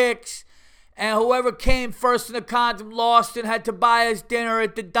other's dicks. And whoever came first in the condom lost and had to buy us dinner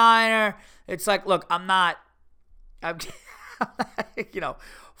at the diner. It's like, look, I'm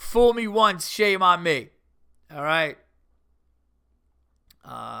fool me once, shame on me. All right.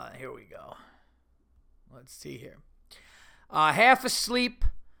 Here we go. Let's see here. Half asleep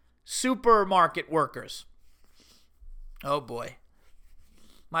supermarket workers. Oh, boy.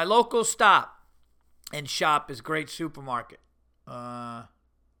 My local Stop and Shop is a great supermarket.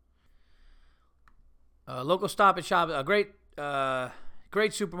 Local Stop and Shop, a great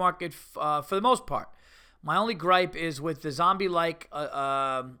supermarket for the most part. My only gripe is with the zombie-like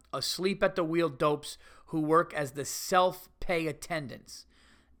asleep at the wheel dopes who work as the self-pay attendants.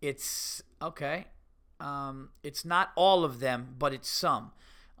 It's okay. It's not all of them, but it's some.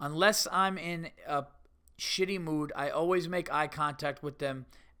 Unless I'm in a shitty mood, I always make eye contact with them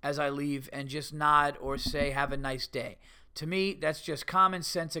as I leave and just nod or say, have a nice day. To me, that's just common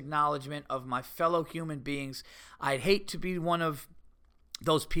sense acknowledgement of my fellow human beings. I'd hate to be one of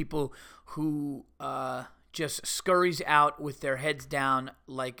those people who just scurries out with their heads down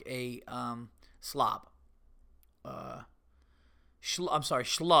like a slob.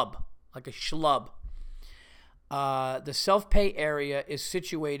 Schlub. Like a schlub. The self-pay area is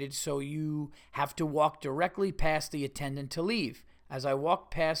situated so you have to walk directly past the attendant to leave. As I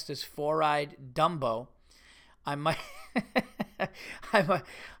walk past this four-eyed Dumbo, I might,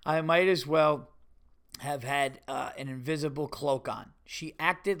 I might as well have had an invisible cloak on. She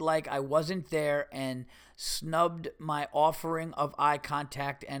acted like I wasn't there and snubbed my offering of eye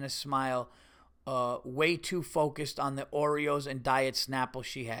contact and a smile, way too focused on the Oreos and Diet Snapple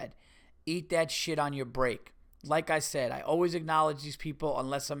she had. Eat that shit on your break. Like I said, I always acknowledge these people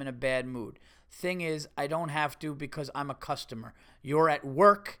unless I'm in a bad mood. Thing is, I don't have to because I'm a customer. You're at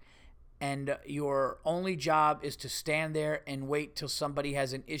work, and your only job is to stand there and wait till somebody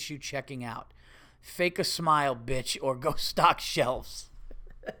has an issue checking out. Fake a smile, bitch, or go stock shelves.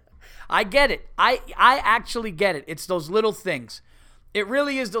 I get it. I actually get it. It's those little things. It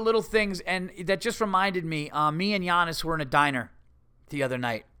really is the little things, and that just reminded me, me and Giannis were in a diner the other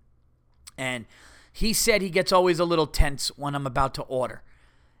night, and he said he gets always a little tense when I'm about to order.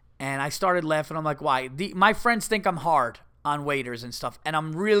 And I started laughing. I'm like, why? My friends think I'm hard on waiters and stuff, and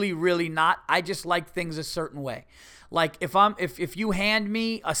I'm really, really not. I just like things a certain way. Like if you hand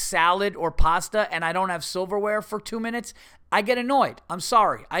me a salad or pasta and I don't have silverware for 2 minutes, I get annoyed. I'm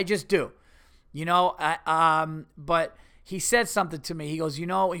sorry. I just do. But he said something to me. He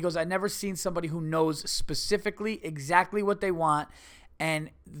goes, I've never seen somebody who knows specifically exactly what they want, and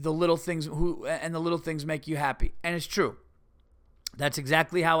the little things make you happy. And it's true. That's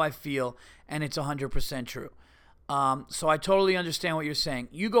exactly how I feel, and it's 100% true. So I totally understand what you're saying.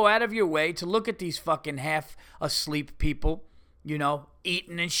 You go out of your way to look at these fucking half asleep people,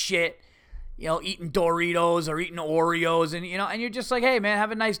 eating and shit, eating Doritos or eating Oreos, and and you're just like, hey man,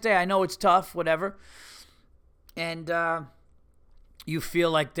 have a nice day. I know it's tough, whatever. And you feel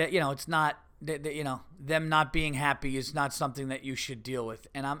like that, it's not. Them not being happy is not something that you should deal with.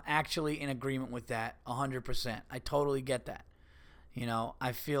 And I'm actually in agreement with that 100%. I totally get that.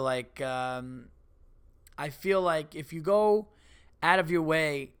 I feel like if you go out of your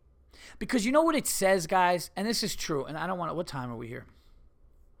way, because you know what it says, guys, and this is true, and I don't want to, what time are we here?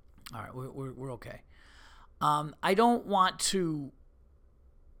 All right, we're okay. I don't want to,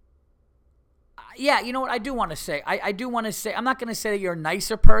 yeah, you know what I do want to say? I do want to say, I'm not going to say that you're a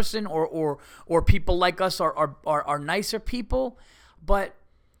nicer person or people like us are nicer people, but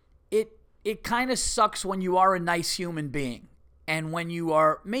it kind of sucks when you are a nice human being and when you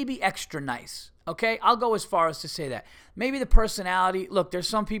are maybe extra nice, okay? I'll go as far as to say that. Maybe the personality, look, there's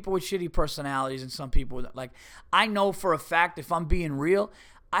some people with shitty personalities and some people with, like, I know for a fact, if I'm being real,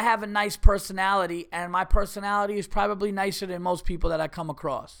 I have a nice personality, and my personality is probably nicer than most people that I come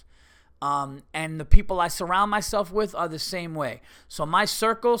across. And the people I surround myself with are the same way. So my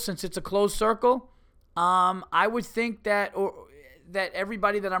circle, since it's a closed circle, I would think that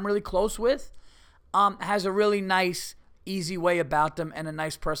everybody that I'm really close with has a really nice, easy way about them and a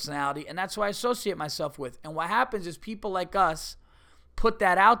nice personality. And that's who I associate myself with. And what happens is people like us put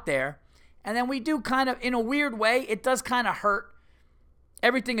that out there, and then we do kind of, in a weird way, it does kind of hurt.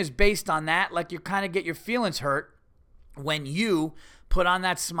 Everything is based on that. Like, you kind of get your feelings hurt when you put on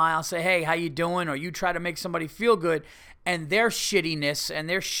that smile, say, hey, how you doing? Or you try to make somebody feel good, and their shittiness and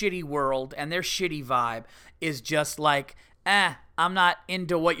their shitty world and their shitty vibe is just like, I'm not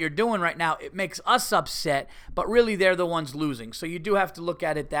into what you're doing right now. It makes us upset, but really they're the ones losing. So you do have to look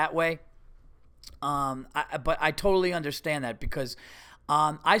at it that way. But I totally understand that, because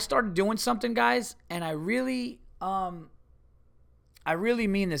I started doing something, guys, and I really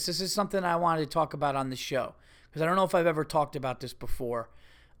mean this. This is something I wanted to talk about on the show, because I don't know if I've ever talked about this before.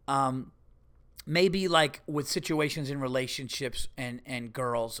 Maybe like with situations in relationships and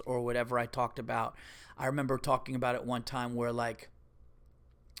girls or whatever I talked about. I remember talking about it one time where, like,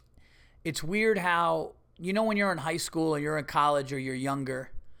 it's weird how, when you're in high school or you're in college or you're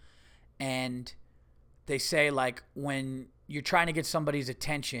younger, and they say, like, when you're trying to get somebody's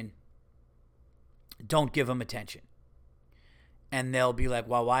attention, don't give them attention. And they'll be like,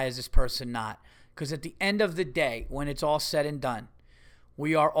 well, why is this person not? Because at the end of the day, when it's all said and done,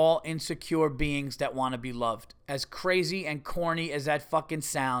 we are all insecure beings that want to be loved. As crazy and corny as that fucking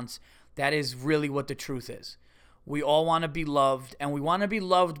sounds, that is really what the truth is. We all want to be loved, and we want to be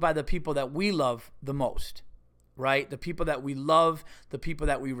loved by the people that we love the most, right? The people that we love, the people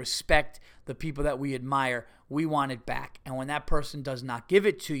that we respect, the people that we admire, we want it back. And when that person does not give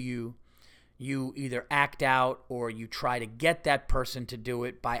it to you, you either act out or you try to get that person to do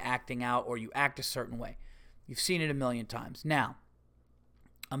it by acting out, or you act a certain way. You've seen it a million times. Now,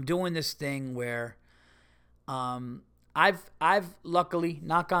 I'm doing this thing where I've luckily,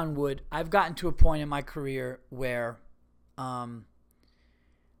 knock on wood, I've gotten to a point in my career where, I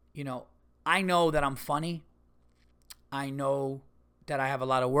know that I'm funny, I know that I have a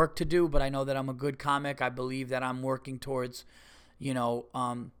lot of work to do, but I know that I'm a good comic. I believe that I'm working towards,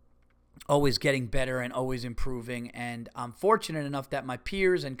 always getting better and always improving. And I'm fortunate enough that my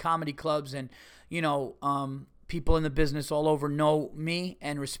peers and comedy clubs and, people in the business all over know me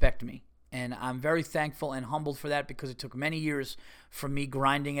and respect me. And I'm very thankful and humbled for that, because it took many years for me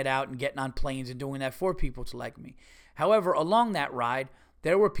grinding it out and getting on planes and doing that for people to like me. However, along that ride,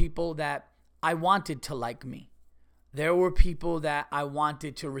 there were people that I wanted to like me. There were people that I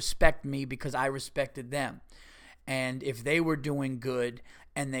wanted to respect me because I respected them. And if they were doing good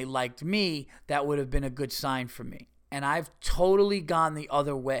and they liked me, that would have been a good sign for me. And I've totally gone the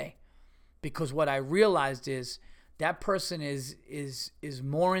other way, because what I realized is that person is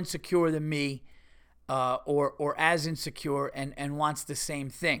more insecure than me, or as insecure, and wants the same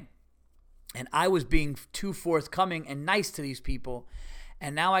thing. And I was being too forthcoming and nice to these people.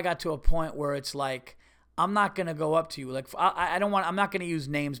 And now I got to a point where it's like, I'm not going to go up to you. Like, I'm not going to use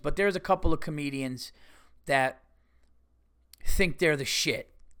names, but there's a couple of comedians that think they're the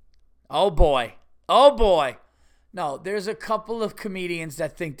shit. Oh boy. No, there's a couple of comedians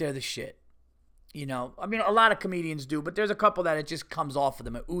that think they're the shit. A lot of comedians do, but there's a couple that it just comes off of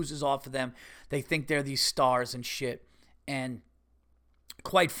them. It oozes off of them. They think they're these stars and shit. And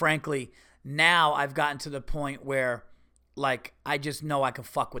quite frankly, now I've gotten to the point where, like, I just know I can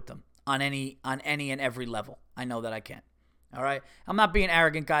fuck with them on any and every level. I know that I can. All right? I'm not being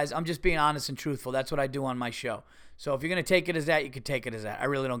arrogant, guys. I'm just being honest and truthful. That's what I do on my show. So if you're going to take it as that, you can take it as that. I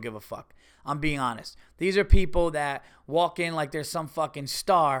really don't give a fuck. I'm being honest. These are people that walk in like they're some fucking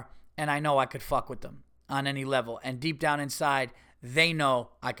star, and I know I could fuck with them on any level. And deep down inside, they know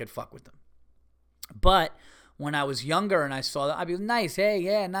I could fuck with them. But when I was younger and I saw that, I'd be nice. Hey,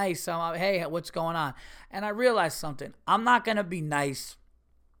 yeah, nice. Hey, what's going on? And I realized something. I'm not going to be nice,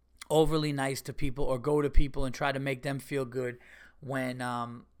 overly nice to people, or go to people and try to make them feel good when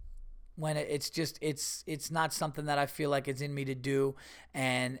it's not something that I feel like it's in me to do,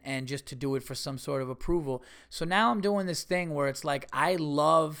 and just to do it for some sort of approval. So now I'm doing this thing where it's like, I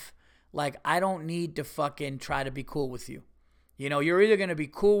don't need to fucking try to be cool with you. You're either going to be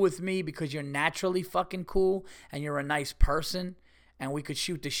cool with me because you're naturally fucking cool and you're a nice person and we could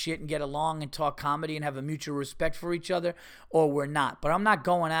shoot the shit and get along and talk comedy and have a mutual respect for each other, or we're not. But I'm not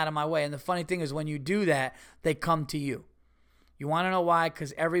going out of my way. And the funny thing is, when you do that, they come to you. You want to know why?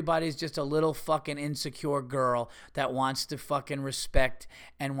 Because everybody's just a little fucking insecure girl that wants to fucking respect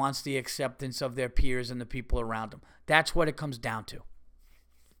and wants the acceptance of their peers and the people around them. That's what it comes down to.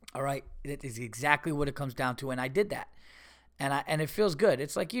 All right? It is exactly what it comes down to, and I did that. And it feels good.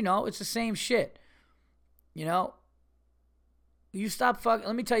 It's like, it's the same shit. You stop fucking.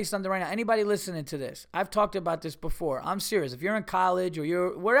 Let me tell you something right now. Anybody listening to this, I've talked about this before. I'm serious. If you're in college or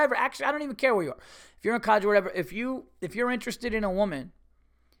you're wherever, actually, I don't even care where you are. If you're in college or whatever, if you're interested in a woman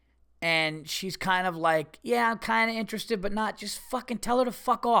and she's kind of like, yeah, I'm kind of interested, but not, just fucking tell her to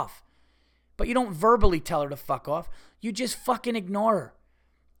fuck off. But you don't verbally tell her to fuck off. You just fucking ignore her.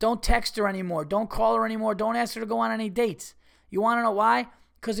 Don't text her anymore. Don't call her anymore. Don't ask her to go on any dates. You want to know why?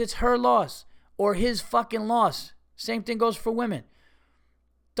 Because it's her loss or his fucking loss. Same thing goes for women.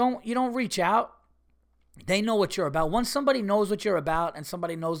 You don't reach out. They know what you're about. Once somebody knows what you're about and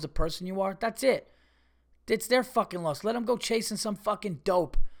somebody knows the person you are, that's it. It's their fucking loss. Let them go chasing some fucking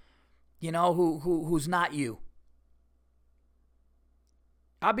dope, who's not you.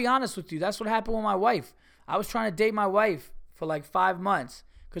 I'll be honest with you. That's what happened with my wife. I was trying to date my wife for like 5 months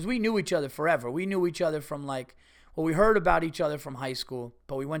because we knew each other forever. We knew each other from we heard about each other from high school,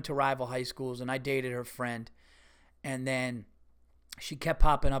 but we went to rival high schools, and I dated her friend. And then she kept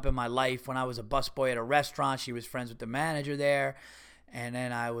popping up in my life. When I was a busboy at a restaurant, she was friends with the manager there. And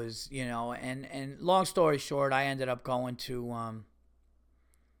then I was, and long story short, I ended up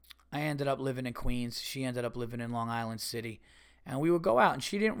living in Queens. She ended up living in Long Island City. And we would go out, and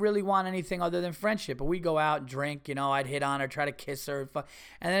she didn't really want anything other than friendship. But we'd go out and drink, I'd hit on her, try to kiss her.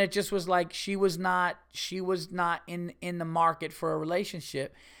 And then it just was like she was not in the market for a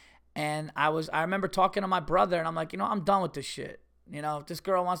relationship. And I remember talking to my brother, and I'm like, I'm done with this shit. If this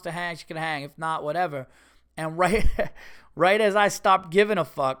girl wants to hang, she can hang. If not, whatever. And right as I stopped giving a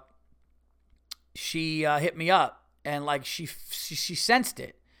fuck, she hit me up, and like she sensed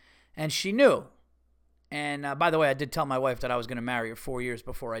it, and she knew. And by the way, I did tell my wife that I was going to marry her 4 years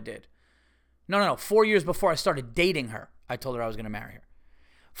before I did. No. 4 years before I started dating her, I told her I was going to marry her.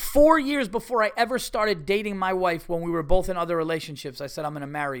 4 years before I ever started dating my wife, when we were both in other relationships, I said, I'm going to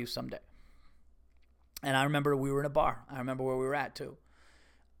marry you someday. And I remember we were in a bar. I remember where we were at, too.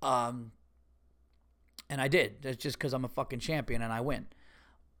 And I did. That's just because I'm a fucking champion and I win.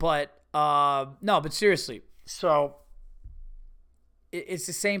 But, no, but seriously. So it's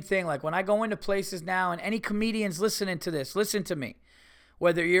the same thing. Like when I go into places now, and any comedians listening to this, listen to me.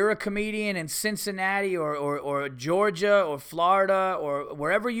 Whether you're a comedian in Cincinnati or Georgia or Florida or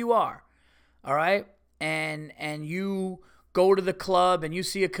wherever you are, all right, and you go to the club and you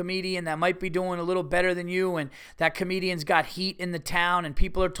see a comedian that might be doing a little better than you, and that comedian's got heat in the town and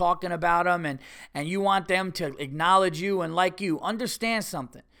people are talking about him, and you want them to acknowledge you and like you, understand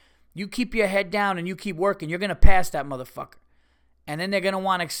something. You keep your head down and you keep working, you're going to pass that motherfucker. And then they're going to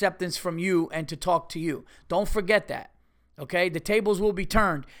want acceptance from you and to talk to you. Don't forget that, okay? The tables will be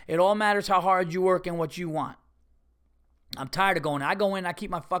turned. It all matters how hard you work and what you want. I'm tired of going. I go in, I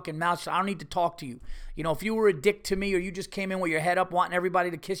keep my fucking mouth shut. I don't need to talk to you. You know, if you were a dick to me or you just came in with your head up wanting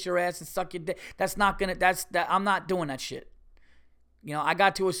everybody to kiss your ass and suck your dick, I'm not doing that shit. You know, I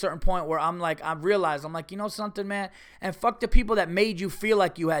got to a certain point where I'm like, I realized, I'm like, you know something, man? And fuck the people that made you feel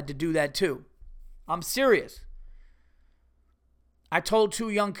like you had to do that too. I'm serious. I told 2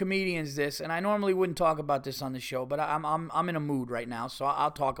 young comedians this, and I normally wouldn't talk about this on the show, but I'm in a mood right now, so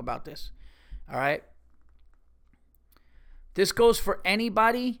I'll talk about this. All right? This goes for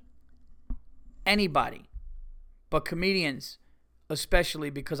anybody, but comedians especially,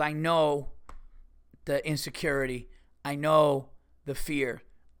 because I know the insecurity, I know the fear,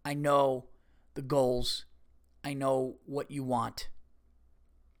 I know the goals, I know what you want.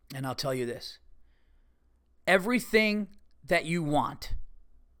 And I'll tell you this. Everything that you want,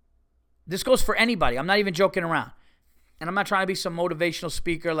 this goes for anybody. I'm not even joking around. And I'm not trying to be some motivational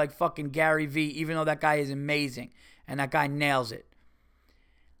speaker like fucking Gary Vee, even though that guy is amazing and that guy nails it.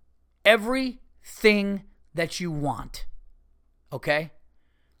 Everything that you want, okay,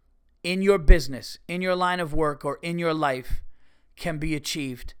 in your business, in your line of work, or in your life can be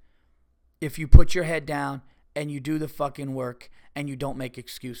achieved if you put your head down and you do the fucking work and you don't make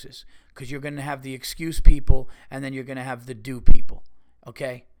excuses. Because you're going to have the excuse people and then you're going to have the do people,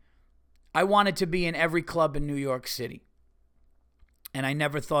 okay? I wanted to be in every club in New York City. And I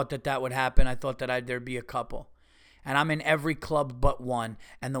never thought that would happen. I thought that there'd be a couple. And I'm in every club but one.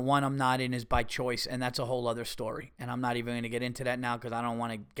 And the one I'm not in is by choice. And that's a whole other story. And I'm not even going to get into that now because I don't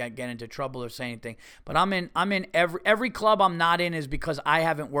want to get into trouble or say anything. But I'm in every club I'm not in is because I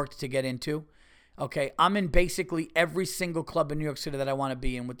haven't worked to get into. Okay, I'm in basically every single club in New York City that I want to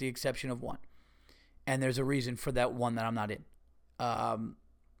be in with the exception of one. And there's a reason for that one that I'm not in.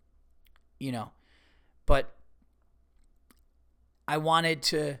 But I wanted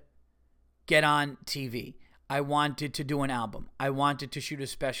to get on TV. I wanted to do an album. I wanted to shoot a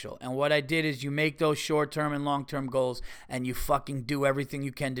special. And what I did is you make those short-term and long-term goals and you fucking do everything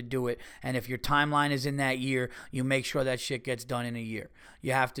you can to do it. And if your timeline is in that year, you make sure that shit gets done in a year.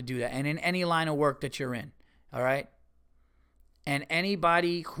 You have to do that. And in any line of work that you're in, all right? And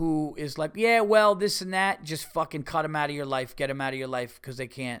anybody who is like, yeah, well, this and that, just fucking cut them out of your life. Get them out of your life because they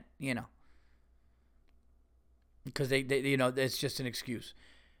can't, because they it's just an excuse.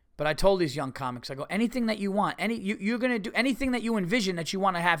 But I told these young comics, I go, anything that you want, you're going to do anything that you envision that you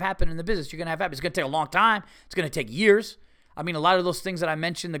want to have happen in the business, you're going to have happen. It's going to take a long time. It's going to take years. I mean, a lot of those things that I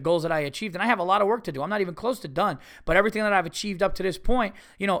mentioned, the goals that I achieved, and I have a lot of work to do. I'm not even close to done. But everything that I've achieved up to this point,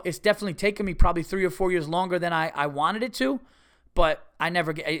 it's definitely taken me probably 3 or 4 years longer than I wanted it to. But I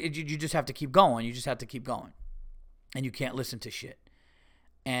never get, you just have to keep going. You just have to keep going. And you can't listen to shit.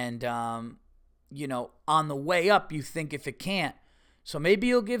 And, on the way up, you think if it can't, so maybe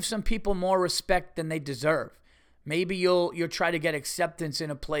you'll give some people more respect than they deserve. Maybe you'll try to get acceptance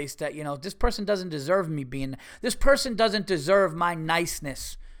in a place that, this person doesn't deserve me being, this person doesn't deserve my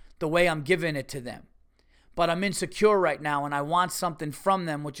niceness the way I'm giving it to them. But I'm insecure right now and I want something from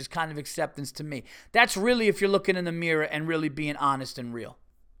them, which is kind of acceptance to me. That's really if you're looking in the mirror and really being honest and real.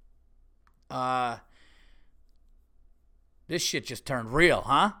 This shit just turned real,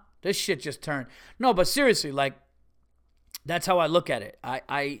 huh? This shit just turned. No, but seriously, like, that's how I look at it.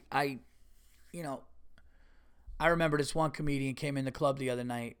 I remember this one comedian came in the club the other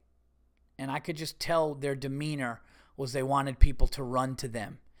night, and I could just tell their demeanor was they wanted people to run to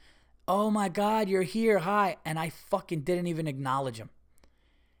them. Oh my God, you're here, hi. And I fucking didn't even acknowledge him.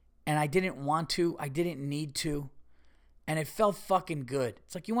 And I didn't want to, I didn't need to. And it felt fucking good.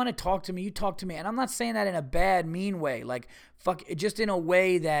 It's like, you want to talk to me, you talk to me. And I'm not saying that in a bad, mean way. Like, just in a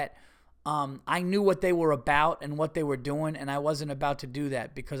way that I knew what they were about and what they were doing, and I wasn't about to do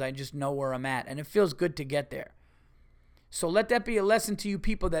that because I just know where I'm at, and it feels good to get there. So let that be a lesson to you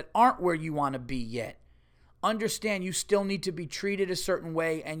people that aren't where you want to be yet. Understand you still need to be treated a certain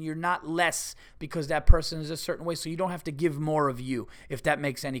way, and you're not less because that person is a certain way, so you don't have to give more of you, if that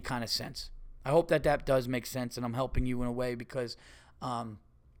makes any kind of sense. I hope that does make sense, and I'm helping you in a way because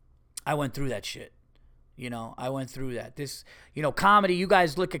I went through that shit. I went through that. Comedy, you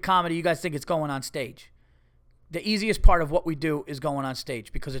guys look at comedy, you guys think it's going on stage. The easiest part of what we do is going on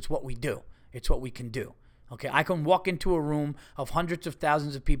stage because it's what we do. It's what we can do. Okay, I can walk into a room of hundreds of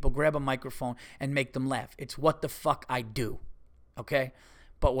thousands of people, grab a microphone, and make them laugh. It's what the fuck I do. Okay?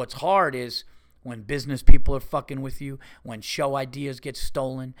 But what's hard is when business people are fucking with you, when show ideas get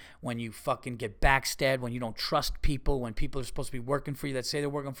stolen, when you fucking get backstabbed, when you don't trust people, when people are supposed to be working for you that say they're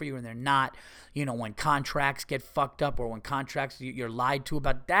working for you and they're not, when contracts get fucked up or when contracts you're lied to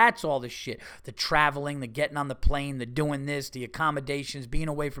about, that's all the shit. The traveling, the getting on the plane, the doing this, the accommodations, being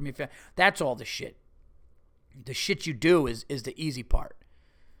away from your family, that's all the shit. The shit you do is the easy part,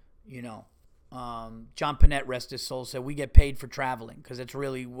 John Panette, rest his soul, said we get paid for traveling because it's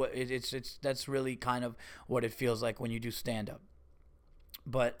really what that's really kind of what it feels like when you do stand up.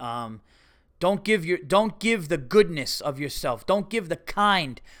 But don't give the goodness of yourself. Don't give the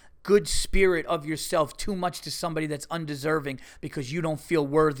kind, good spirit of yourself too much to somebody that's undeserving because you don't feel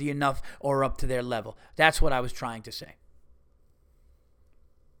worthy enough or up to their level. That's what I was trying to say.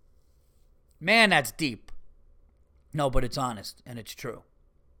 Man, that's deep. No, but it's honest and it's true.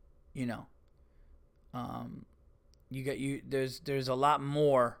 There's a lot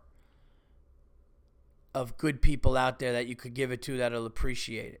more of good people out there that you could give it to that'll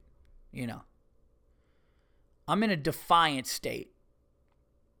appreciate it. I'm in a defiant state.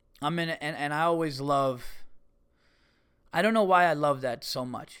 And I always love, I don't know why I love that so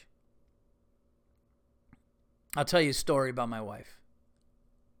much. I'll tell you a story about my wife.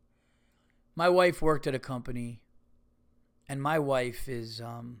 My wife worked at a company, and my wife is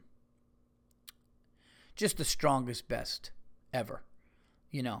just the strongest, best ever.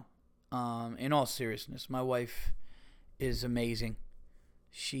 In all seriousness, my wife is amazing.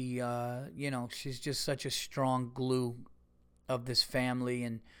 She, she's just such a strong glue of this family,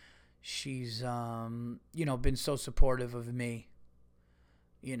 and she's, been so supportive of me,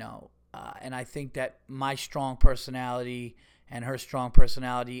 and I think that my strong personality and her strong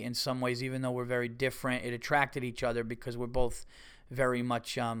personality in some ways, even though we're very different, it attracted each other because we're both very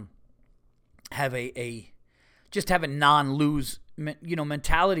much have a non-lose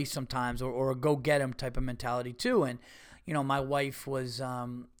mentality sometimes, or a go-get-'em type of mentality too. And my wife was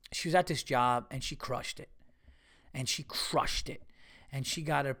she was at this job and she crushed it, and she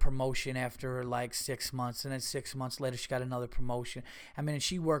got a promotion after like 6 months, and then 6 months later she got another promotion.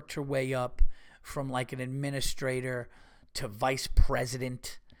 She worked her way up from like an administrator to vice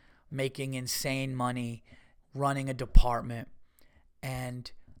president, making insane money, running a department,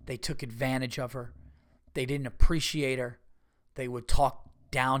 and they took advantage of her. They didn't appreciate her. They would talk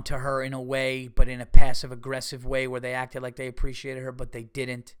down to her in a way, but in a passive-aggressive way where they acted like they appreciated her, but they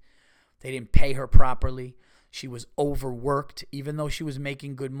didn't. They didn't pay her properly. She was overworked. Even though she was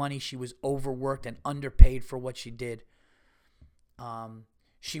making good money, she was overworked and underpaid for what she did.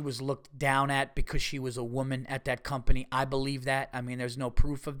 She was looked down at because she was a woman at that company. I believe that. There's no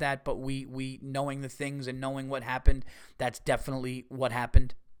proof of that, but we knowing the things and knowing what happened, that's definitely what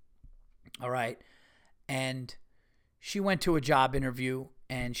happened. All right. And she went to a job interview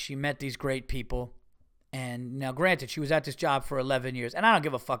and she met these great people. And now, granted, she was at this job for 11 years. And I don't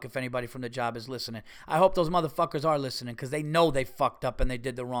give a fuck if anybody from the job is listening. I hope those motherfuckers are listening because they know they fucked up and they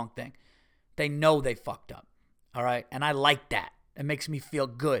did the wrong thing. They know they fucked up. All right? And I like that. It makes me feel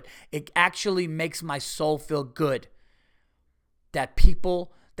good. It actually makes my soul feel good that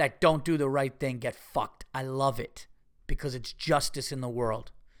people that don't do the right thing get fucked. I love it because it's justice in the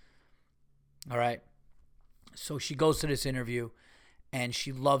world. All right? So she goes to this interview and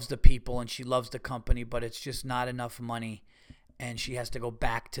she loves the people and she loves the company, but it's just not enough money, and she has to go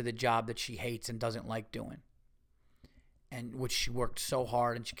back to the job that she hates and doesn't like doing, and which she worked so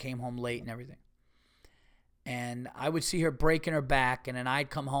hard, and she came home late and everything. And I would see her breaking her back, and then I'd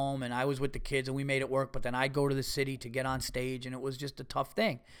come home and I was with the kids and we made it work, but then I'd go to the city to get on stage, and it was just a tough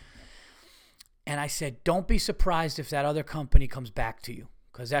thing. And I said, don't be surprised if that other company comes back to you,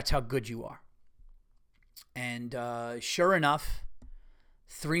 because that's how good you are. And sure enough,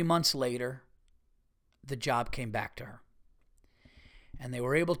 3 months later, the job came back to her. And they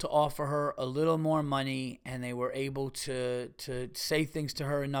were able to offer her a little more money, and they were able to say things to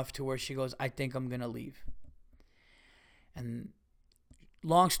her enough to where she goes, I think I'm going to leave. And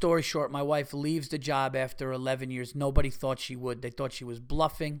long story short, my wife leaves the job after 11 years. Nobody thought she would. They thought she was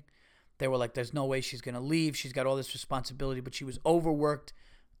bluffing. They were like, there's no way she's going to leave. She's got all this responsibility, but she was overworked,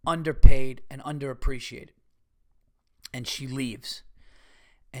 underpaid, and underappreciated. And she leaves.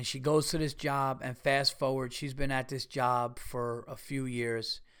 And she goes to this job, and fast forward, she's been at this job for a few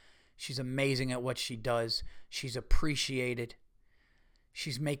years. She's amazing at what she does. She's appreciated.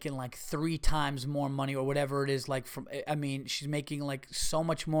 she's making like 3 times more money or whatever it is. She's making like so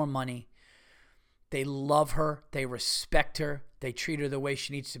much more money. They love her. They respect her. They treat her the way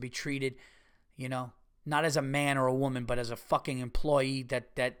she needs to be treated, not as a man or a woman, but as a fucking employee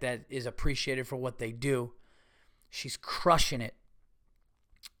that is appreciated for what they do. She's crushing it.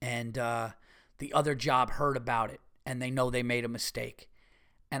 And the other job heard about it, and they know they made a mistake.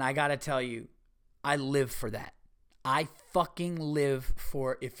 And I got to tell you, I live for that. I fucking live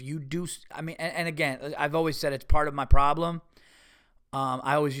for if you do. And again, I've always said it's part of my problem.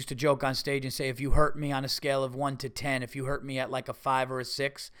 I always used to joke on stage and say, if you hurt me on a scale of 1 to 10, if you hurt me at like a 5 or a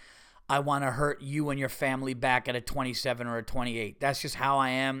 6, I want to hurt you and your family back at a 27 or a 28. That's just how I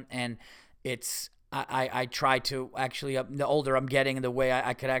am. And it's, I try to actually, the older I'm getting, the way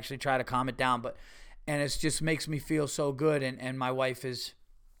I could actually try to calm it down. And it just makes me feel so good. And my wife is,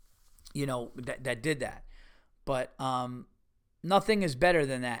 that did that. But nothing is better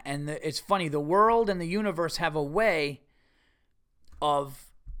than that. And it's funny, the world and the universe have a way of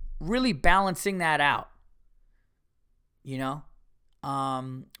really balancing that out.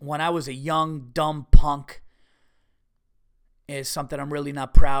 When I was a young, dumb punk, is something I'm really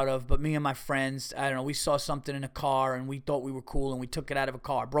not proud of. But me and my friends, I don't know, we saw something in a car and we thought we were cool and we took it out of a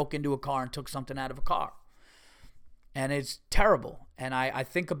car, broke into a car and took something out of a car. And it's terrible. And I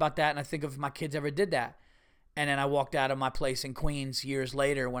think about that and I think if my kids ever did that. And then I walked out of my place in Queens years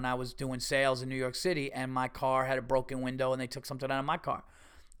later when I was doing sales in New York City and my car had a broken window and they took something out of my car.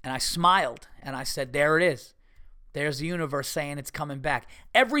 And I smiled and I said, there it is. There's the universe saying it's coming back.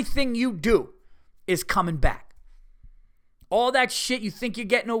 Everything you do is coming back. All that shit you think you're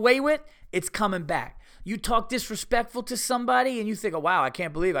getting away with, it's coming back. You talk disrespectful to somebody and you think, oh, wow, I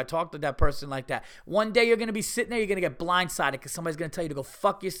can't believe I talked to that person like that. One day you're going to be sitting there, you're going to get blindsided because somebody's going to tell you to go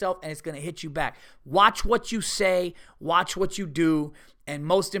fuck yourself and it's going to hit you back. Watch what you say, watch what you do, and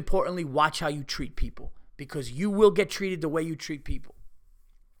most importantly, watch how you treat people because you will get treated the way you treat people.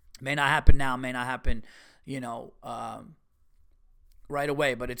 It may not happen now, may not happen, right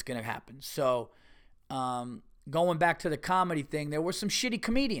away, but it's going to happen. So going back to the comedy thing, there were some shitty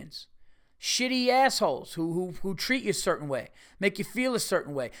comedians. Shitty assholes who treat you a certain way, make you feel a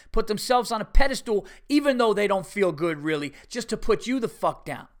certain way, put themselves on a pedestal even though they don't feel good really, just to put you the fuck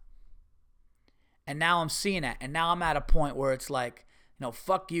down. And now I'm seeing that. And now I'm at a point where it's like,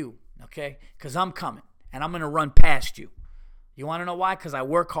 fuck you, okay? Because I'm coming and I'm going to run past you. You want to know why? Because I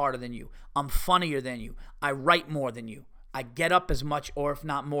work harder than you. I'm funnier than you. I write more than you. I get up as much or if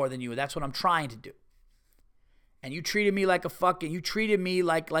not more than you. That's what I'm trying to do. And you treated me like you treated me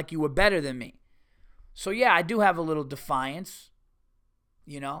like you were better than me. So yeah, I do have a little defiance,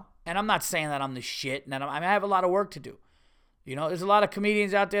 and I'm not saying that I'm the shit, and I have a lot of work to do. There's a lot of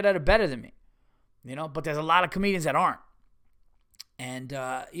comedians out there that are better than me, but there's a lot of comedians that aren't. And,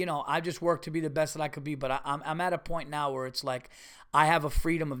 I just work to be the best that I could be, but I'm at a point now where it's like I have a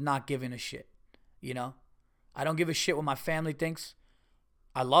freedom of not giving a shit, I don't give a shit what my family thinks.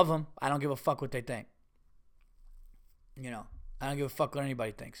 I love them. I don't give a fuck what they think. I don't give a fuck what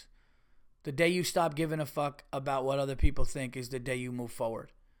anybody thinks. The day you stop giving a fuck about what other people think is the day you move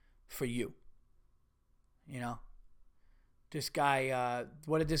forward for you. This guy,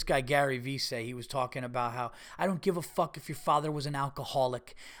 what did this guy Gary Vee say? He was talking about how, I don't give a fuck if your father was an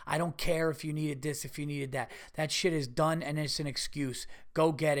alcoholic. I don't care if you needed this, if you needed that. That shit is done and it's an excuse.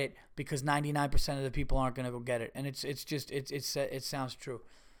 Go get it because 99% of the people aren't going to go get it. And it sounds true.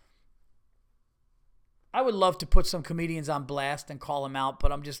 I would love to put some comedians on blast and call them out,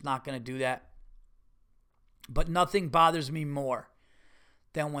 but I'm just not going to do that. But nothing bothers me more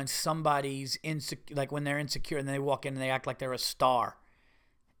than when somebody's insecure, like when they're insecure and they walk in and they act like they're a star.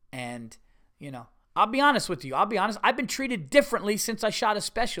 And, I'll be honest with you. I've been treated differently since I shot a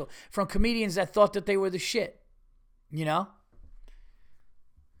special from comedians that thought that they were the shit.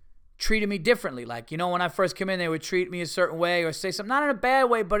 Treated me differently. Like, when I first came in, they would treat me a certain way or say something, not in a bad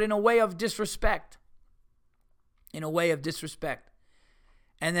way, but in a way of disrespect. And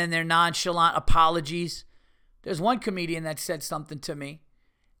then their nonchalant apologies. There's one comedian that said something to me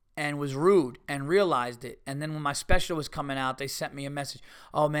and was rude and realized it. And then when my special was coming out, they sent me a message.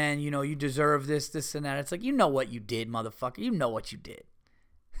 Oh, man, you deserve this, this, and that. It's like, you know what you did, motherfucker. You know what you did.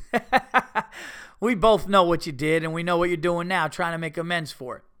 We both know what you did, and we know what you're doing now, trying to make amends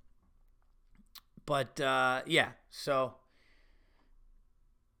for it. But, yeah, so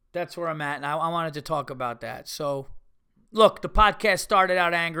that's where I'm at, and I wanted to talk about that. So, look, the podcast started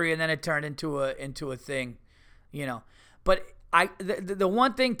out angry, and then it turned into a thing, But the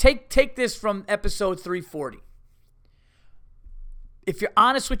one thing, take this from episode 340. If you're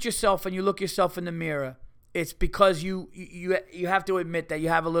honest with yourself and you look yourself in the mirror it's because you have to admit that you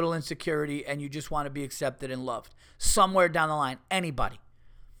have a little insecurity and you just want to be accepted and loved. Somewhere down the line, anybody,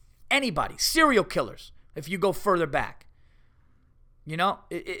 serial killers, if you go further back,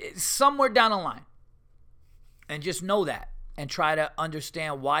 it's somewhere down the line. And just know that and try to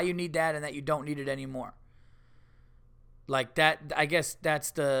understand why you need that and that you don't need it anymore. Like that, I guess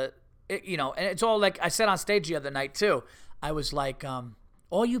that's and it's all like I said on stage the other night too. I was like,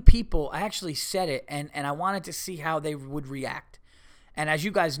 all you people, I actually said it, and I wanted to see how they would react. And as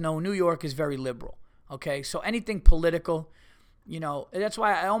you guys know, New York is very liberal, okay? So anything political, that's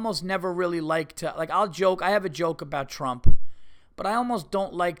why I almost never really like to, like I'll joke, I have a joke about Trump, but I almost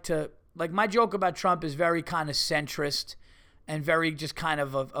don't like to, like my joke about Trump is very kind of centrist and very just kind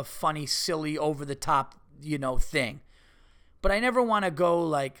of a funny, silly, over-the-top, thing. But I never want to go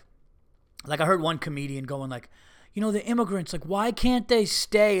like I heard one comedian going like, the immigrants, like, why can't they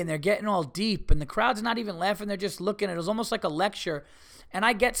stay? And they're getting all deep, and the crowd's not even laughing. They're just looking. It was almost like a lecture. And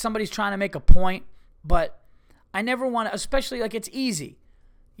I get somebody's trying to make a point, but I never want to, especially like it's easy.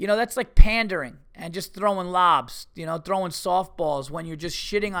 That's like pandering and just throwing lobs, throwing softballs when you're just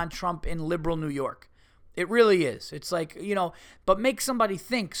shitting on Trump in liberal New York. It really is. It's like, but make somebody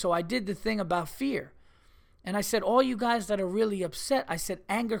think. So I did the thing about fear. And I said, all you guys that are really upset, I said,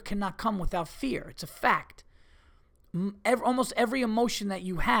 anger cannot come without fear. It's a fact. Almost every emotion that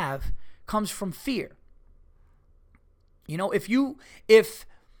you have comes from fear. If you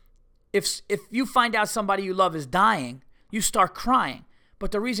find out somebody you love is dying, you start crying.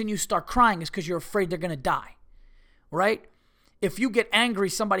 But the reason you start crying is because you're afraid they're going to die, right? If you get angry,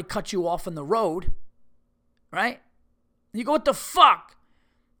 somebody cuts you off on the road, right? You go, what the fuck?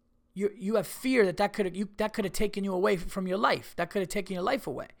 You have fear that could have taken you away from your life. That could have taken your life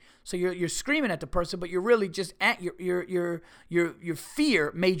away. So you're screaming at the person, but you're really just your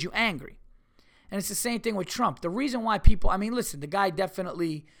fear made you angry. And it's the same thing with Trump. The reason why people, listen, the guy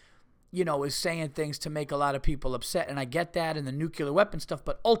definitely, is saying things to make a lot of people upset, and I get that and the nuclear weapon stuff,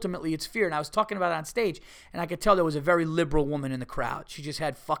 but ultimately it's fear. And I was talking about it on stage, and I could tell there was a very liberal woman in the crowd. She just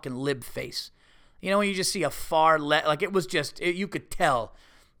had fucking lib face. When you just see a far left, like it was just, you could tell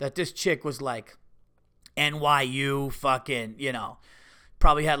that this chick was like NYU fucking,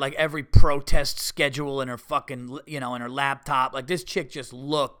 probably had like every protest schedule in her fucking, in her laptop. Like this chick just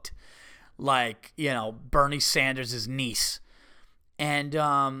looked like, Bernie Sanders' niece.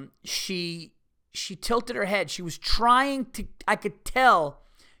 And she tilted her head. She was I could tell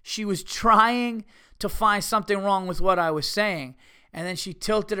she was trying to find something wrong with what I was saying. And then she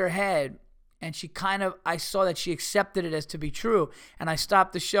tilted her head. And I saw that she accepted it as to be true. And I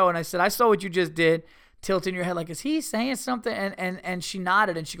stopped the show and I said, I saw what you just did, tilting your head like, is he saying something? And she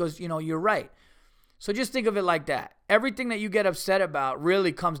nodded and she goes, you're right. So just think of it like that. Everything that you get upset about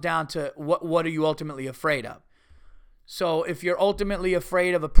really comes down to what are you ultimately afraid of? So if you're ultimately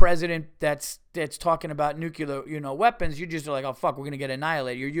afraid of a president that's talking about nuclear, weapons, you just are like, oh fuck, we're gonna get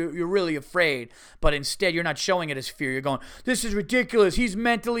annihilated. You're really afraid, but instead you're not showing it as fear. You're going, this is ridiculous. He's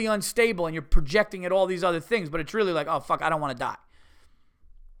mentally unstable, and you're projecting at all these other things. But it's really like, oh fuck, I don't want to die.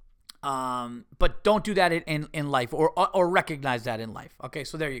 But don't do that in life, or recognize that in life. Okay,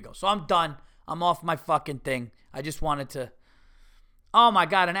 so there you go. So I'm done. I'm off my fucking thing. I just wanted to. Oh my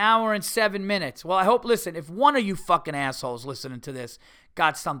God, 1 hour and 7 minutes. Well, I hope, listen, if one of you fucking assholes listening to this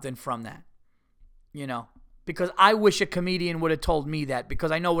got something from that, because I wish a comedian would have told me that,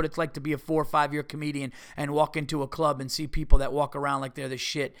 because I know what it's like to be a 4 or 5 year comedian and walk into a club and see people that walk around like they're the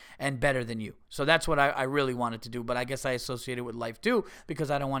shit and better than you. So that's what I really wanted to do, but I guess I associate it with life too,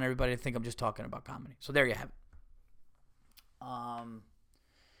 because I don't want everybody to think I'm just talking about comedy. So there you have it.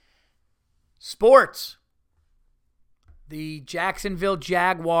 Sports. The Jacksonville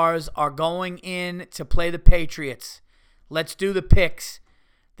Jaguars are going in to play the Patriots. Let's do the picks.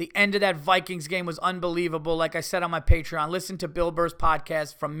 The end of that Vikings game was unbelievable. Like I said on my Patreon, listen to Bill Burr's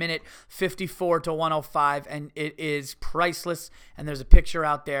podcast from minute 54 to 105, and it is priceless, and there's a picture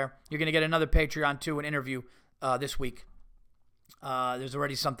out there. You're going to get another Patreon, too, an interview this week. There's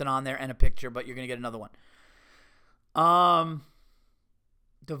already something on there and a picture, but you're going to get another one.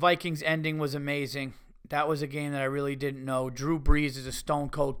 The Vikings ending was amazing. That was a game that I really didn't know. Drew Brees is a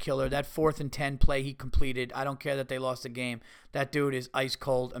stone-cold killer. That 4th and 10 play he completed, I don't care that they lost the game. That dude is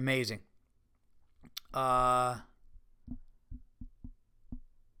ice-cold, amazing. I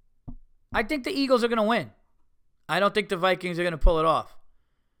think the Eagles are going to win. I don't think the Vikings are going to pull it off.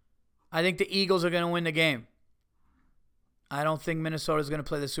 I think the Eagles are going to win the game. I don't think Minnesota is going to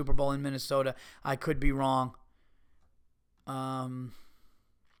play the Super Bowl in Minnesota. I could be wrong.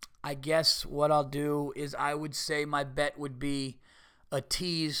 I guess what I'll do is I would say my bet would be a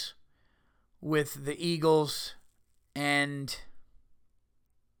tease with the Eagles, and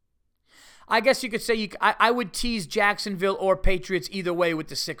I guess you could say I would tease Jacksonville or Patriots either way with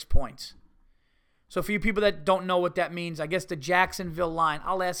the 6 points. So for you people that don't know what that means, I guess the Jacksonville line,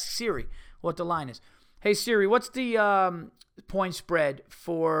 I'll ask Siri what the line is. Hey Siri, what's the point spread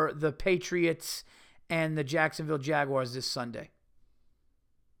for the Patriots and the Jacksonville Jaguars this Sunday?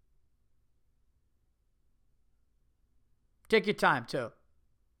 Take your time, too.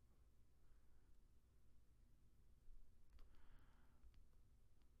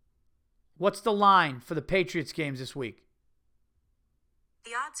 What's the line for the Patriots games this week?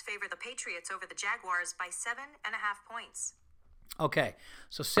 The odds favor the Patriots over the Jaguars by 7.5 points. Okay,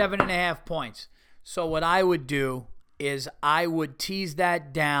 so 7.5 points. So what I would do is I would tease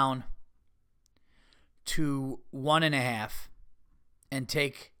that down to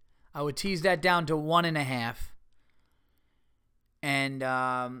 1.5 I would tease that down to 1.5 and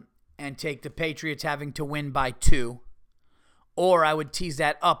take the Patriots having to win by 2. Or I would tease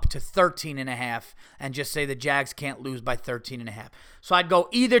that up to 13.5 and just say the Jags can't lose by 13.5. So I'd go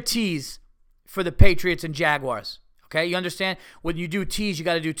either tease for the Patriots and Jaguars. Okay, you understand? When you do tease, you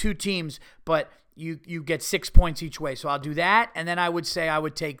got to do 2 teams, but you get 6 points each way. So I'll do that, and then I would say I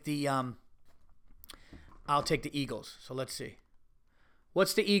would take the I'll take the Eagles. So let's see.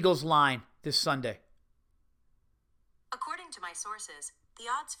 What's the Eagles line this Sunday? According to my sources, the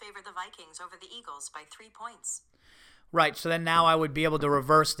odds favor the Vikings over the Eagles by 3 points. Right, so then now I would be able to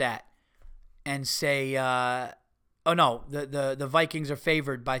reverse that and say, the Vikings are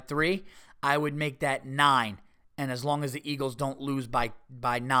favored by 3. I would make that 9, and as long as the Eagles don't lose by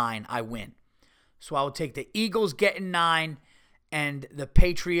 9, I win. So I would take the Eagles getting 9 and the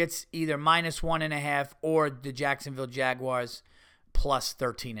Patriots either minus 1.5 or the Jacksonville Jaguars plus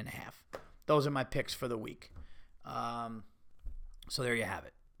 13.5. Those are my picks for the week. So there you have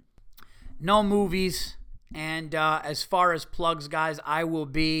it. No movies. And as far as plugs, guys, I'll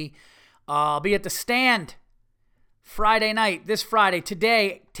be at the Stand Friday night, this Friday,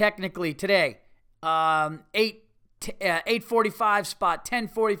 technically today, 8:45 spot,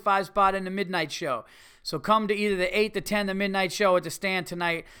 10:45 spot in the midnight show. So come to either the 8, the 10, the midnight show at the Stand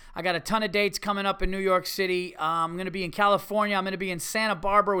tonight. I got a ton of dates coming up in New York City. I'm going to be in California. I'm going to be in Santa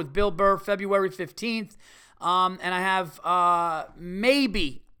Barbara with Bill Burr February 15th. And I have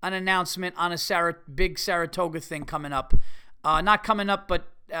maybe an announcement on a big Saratoga thing coming up. Not coming up, but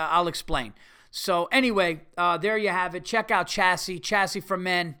I'll explain. So anyway, there you have it. Check out Chassis for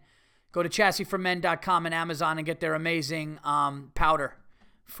Men. Go to chassisformen.com and Amazon and get their amazing powder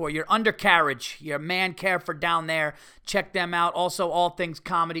for your undercarriage, your man care for down there. Check them out. Also, All Things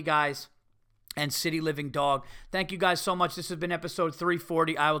Comedy, guys, and City Living Dog. Thank you guys so much. This has been episode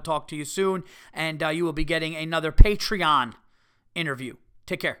 340. I will talk to you soon, and you will be getting another Patreon interview.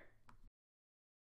 Take care.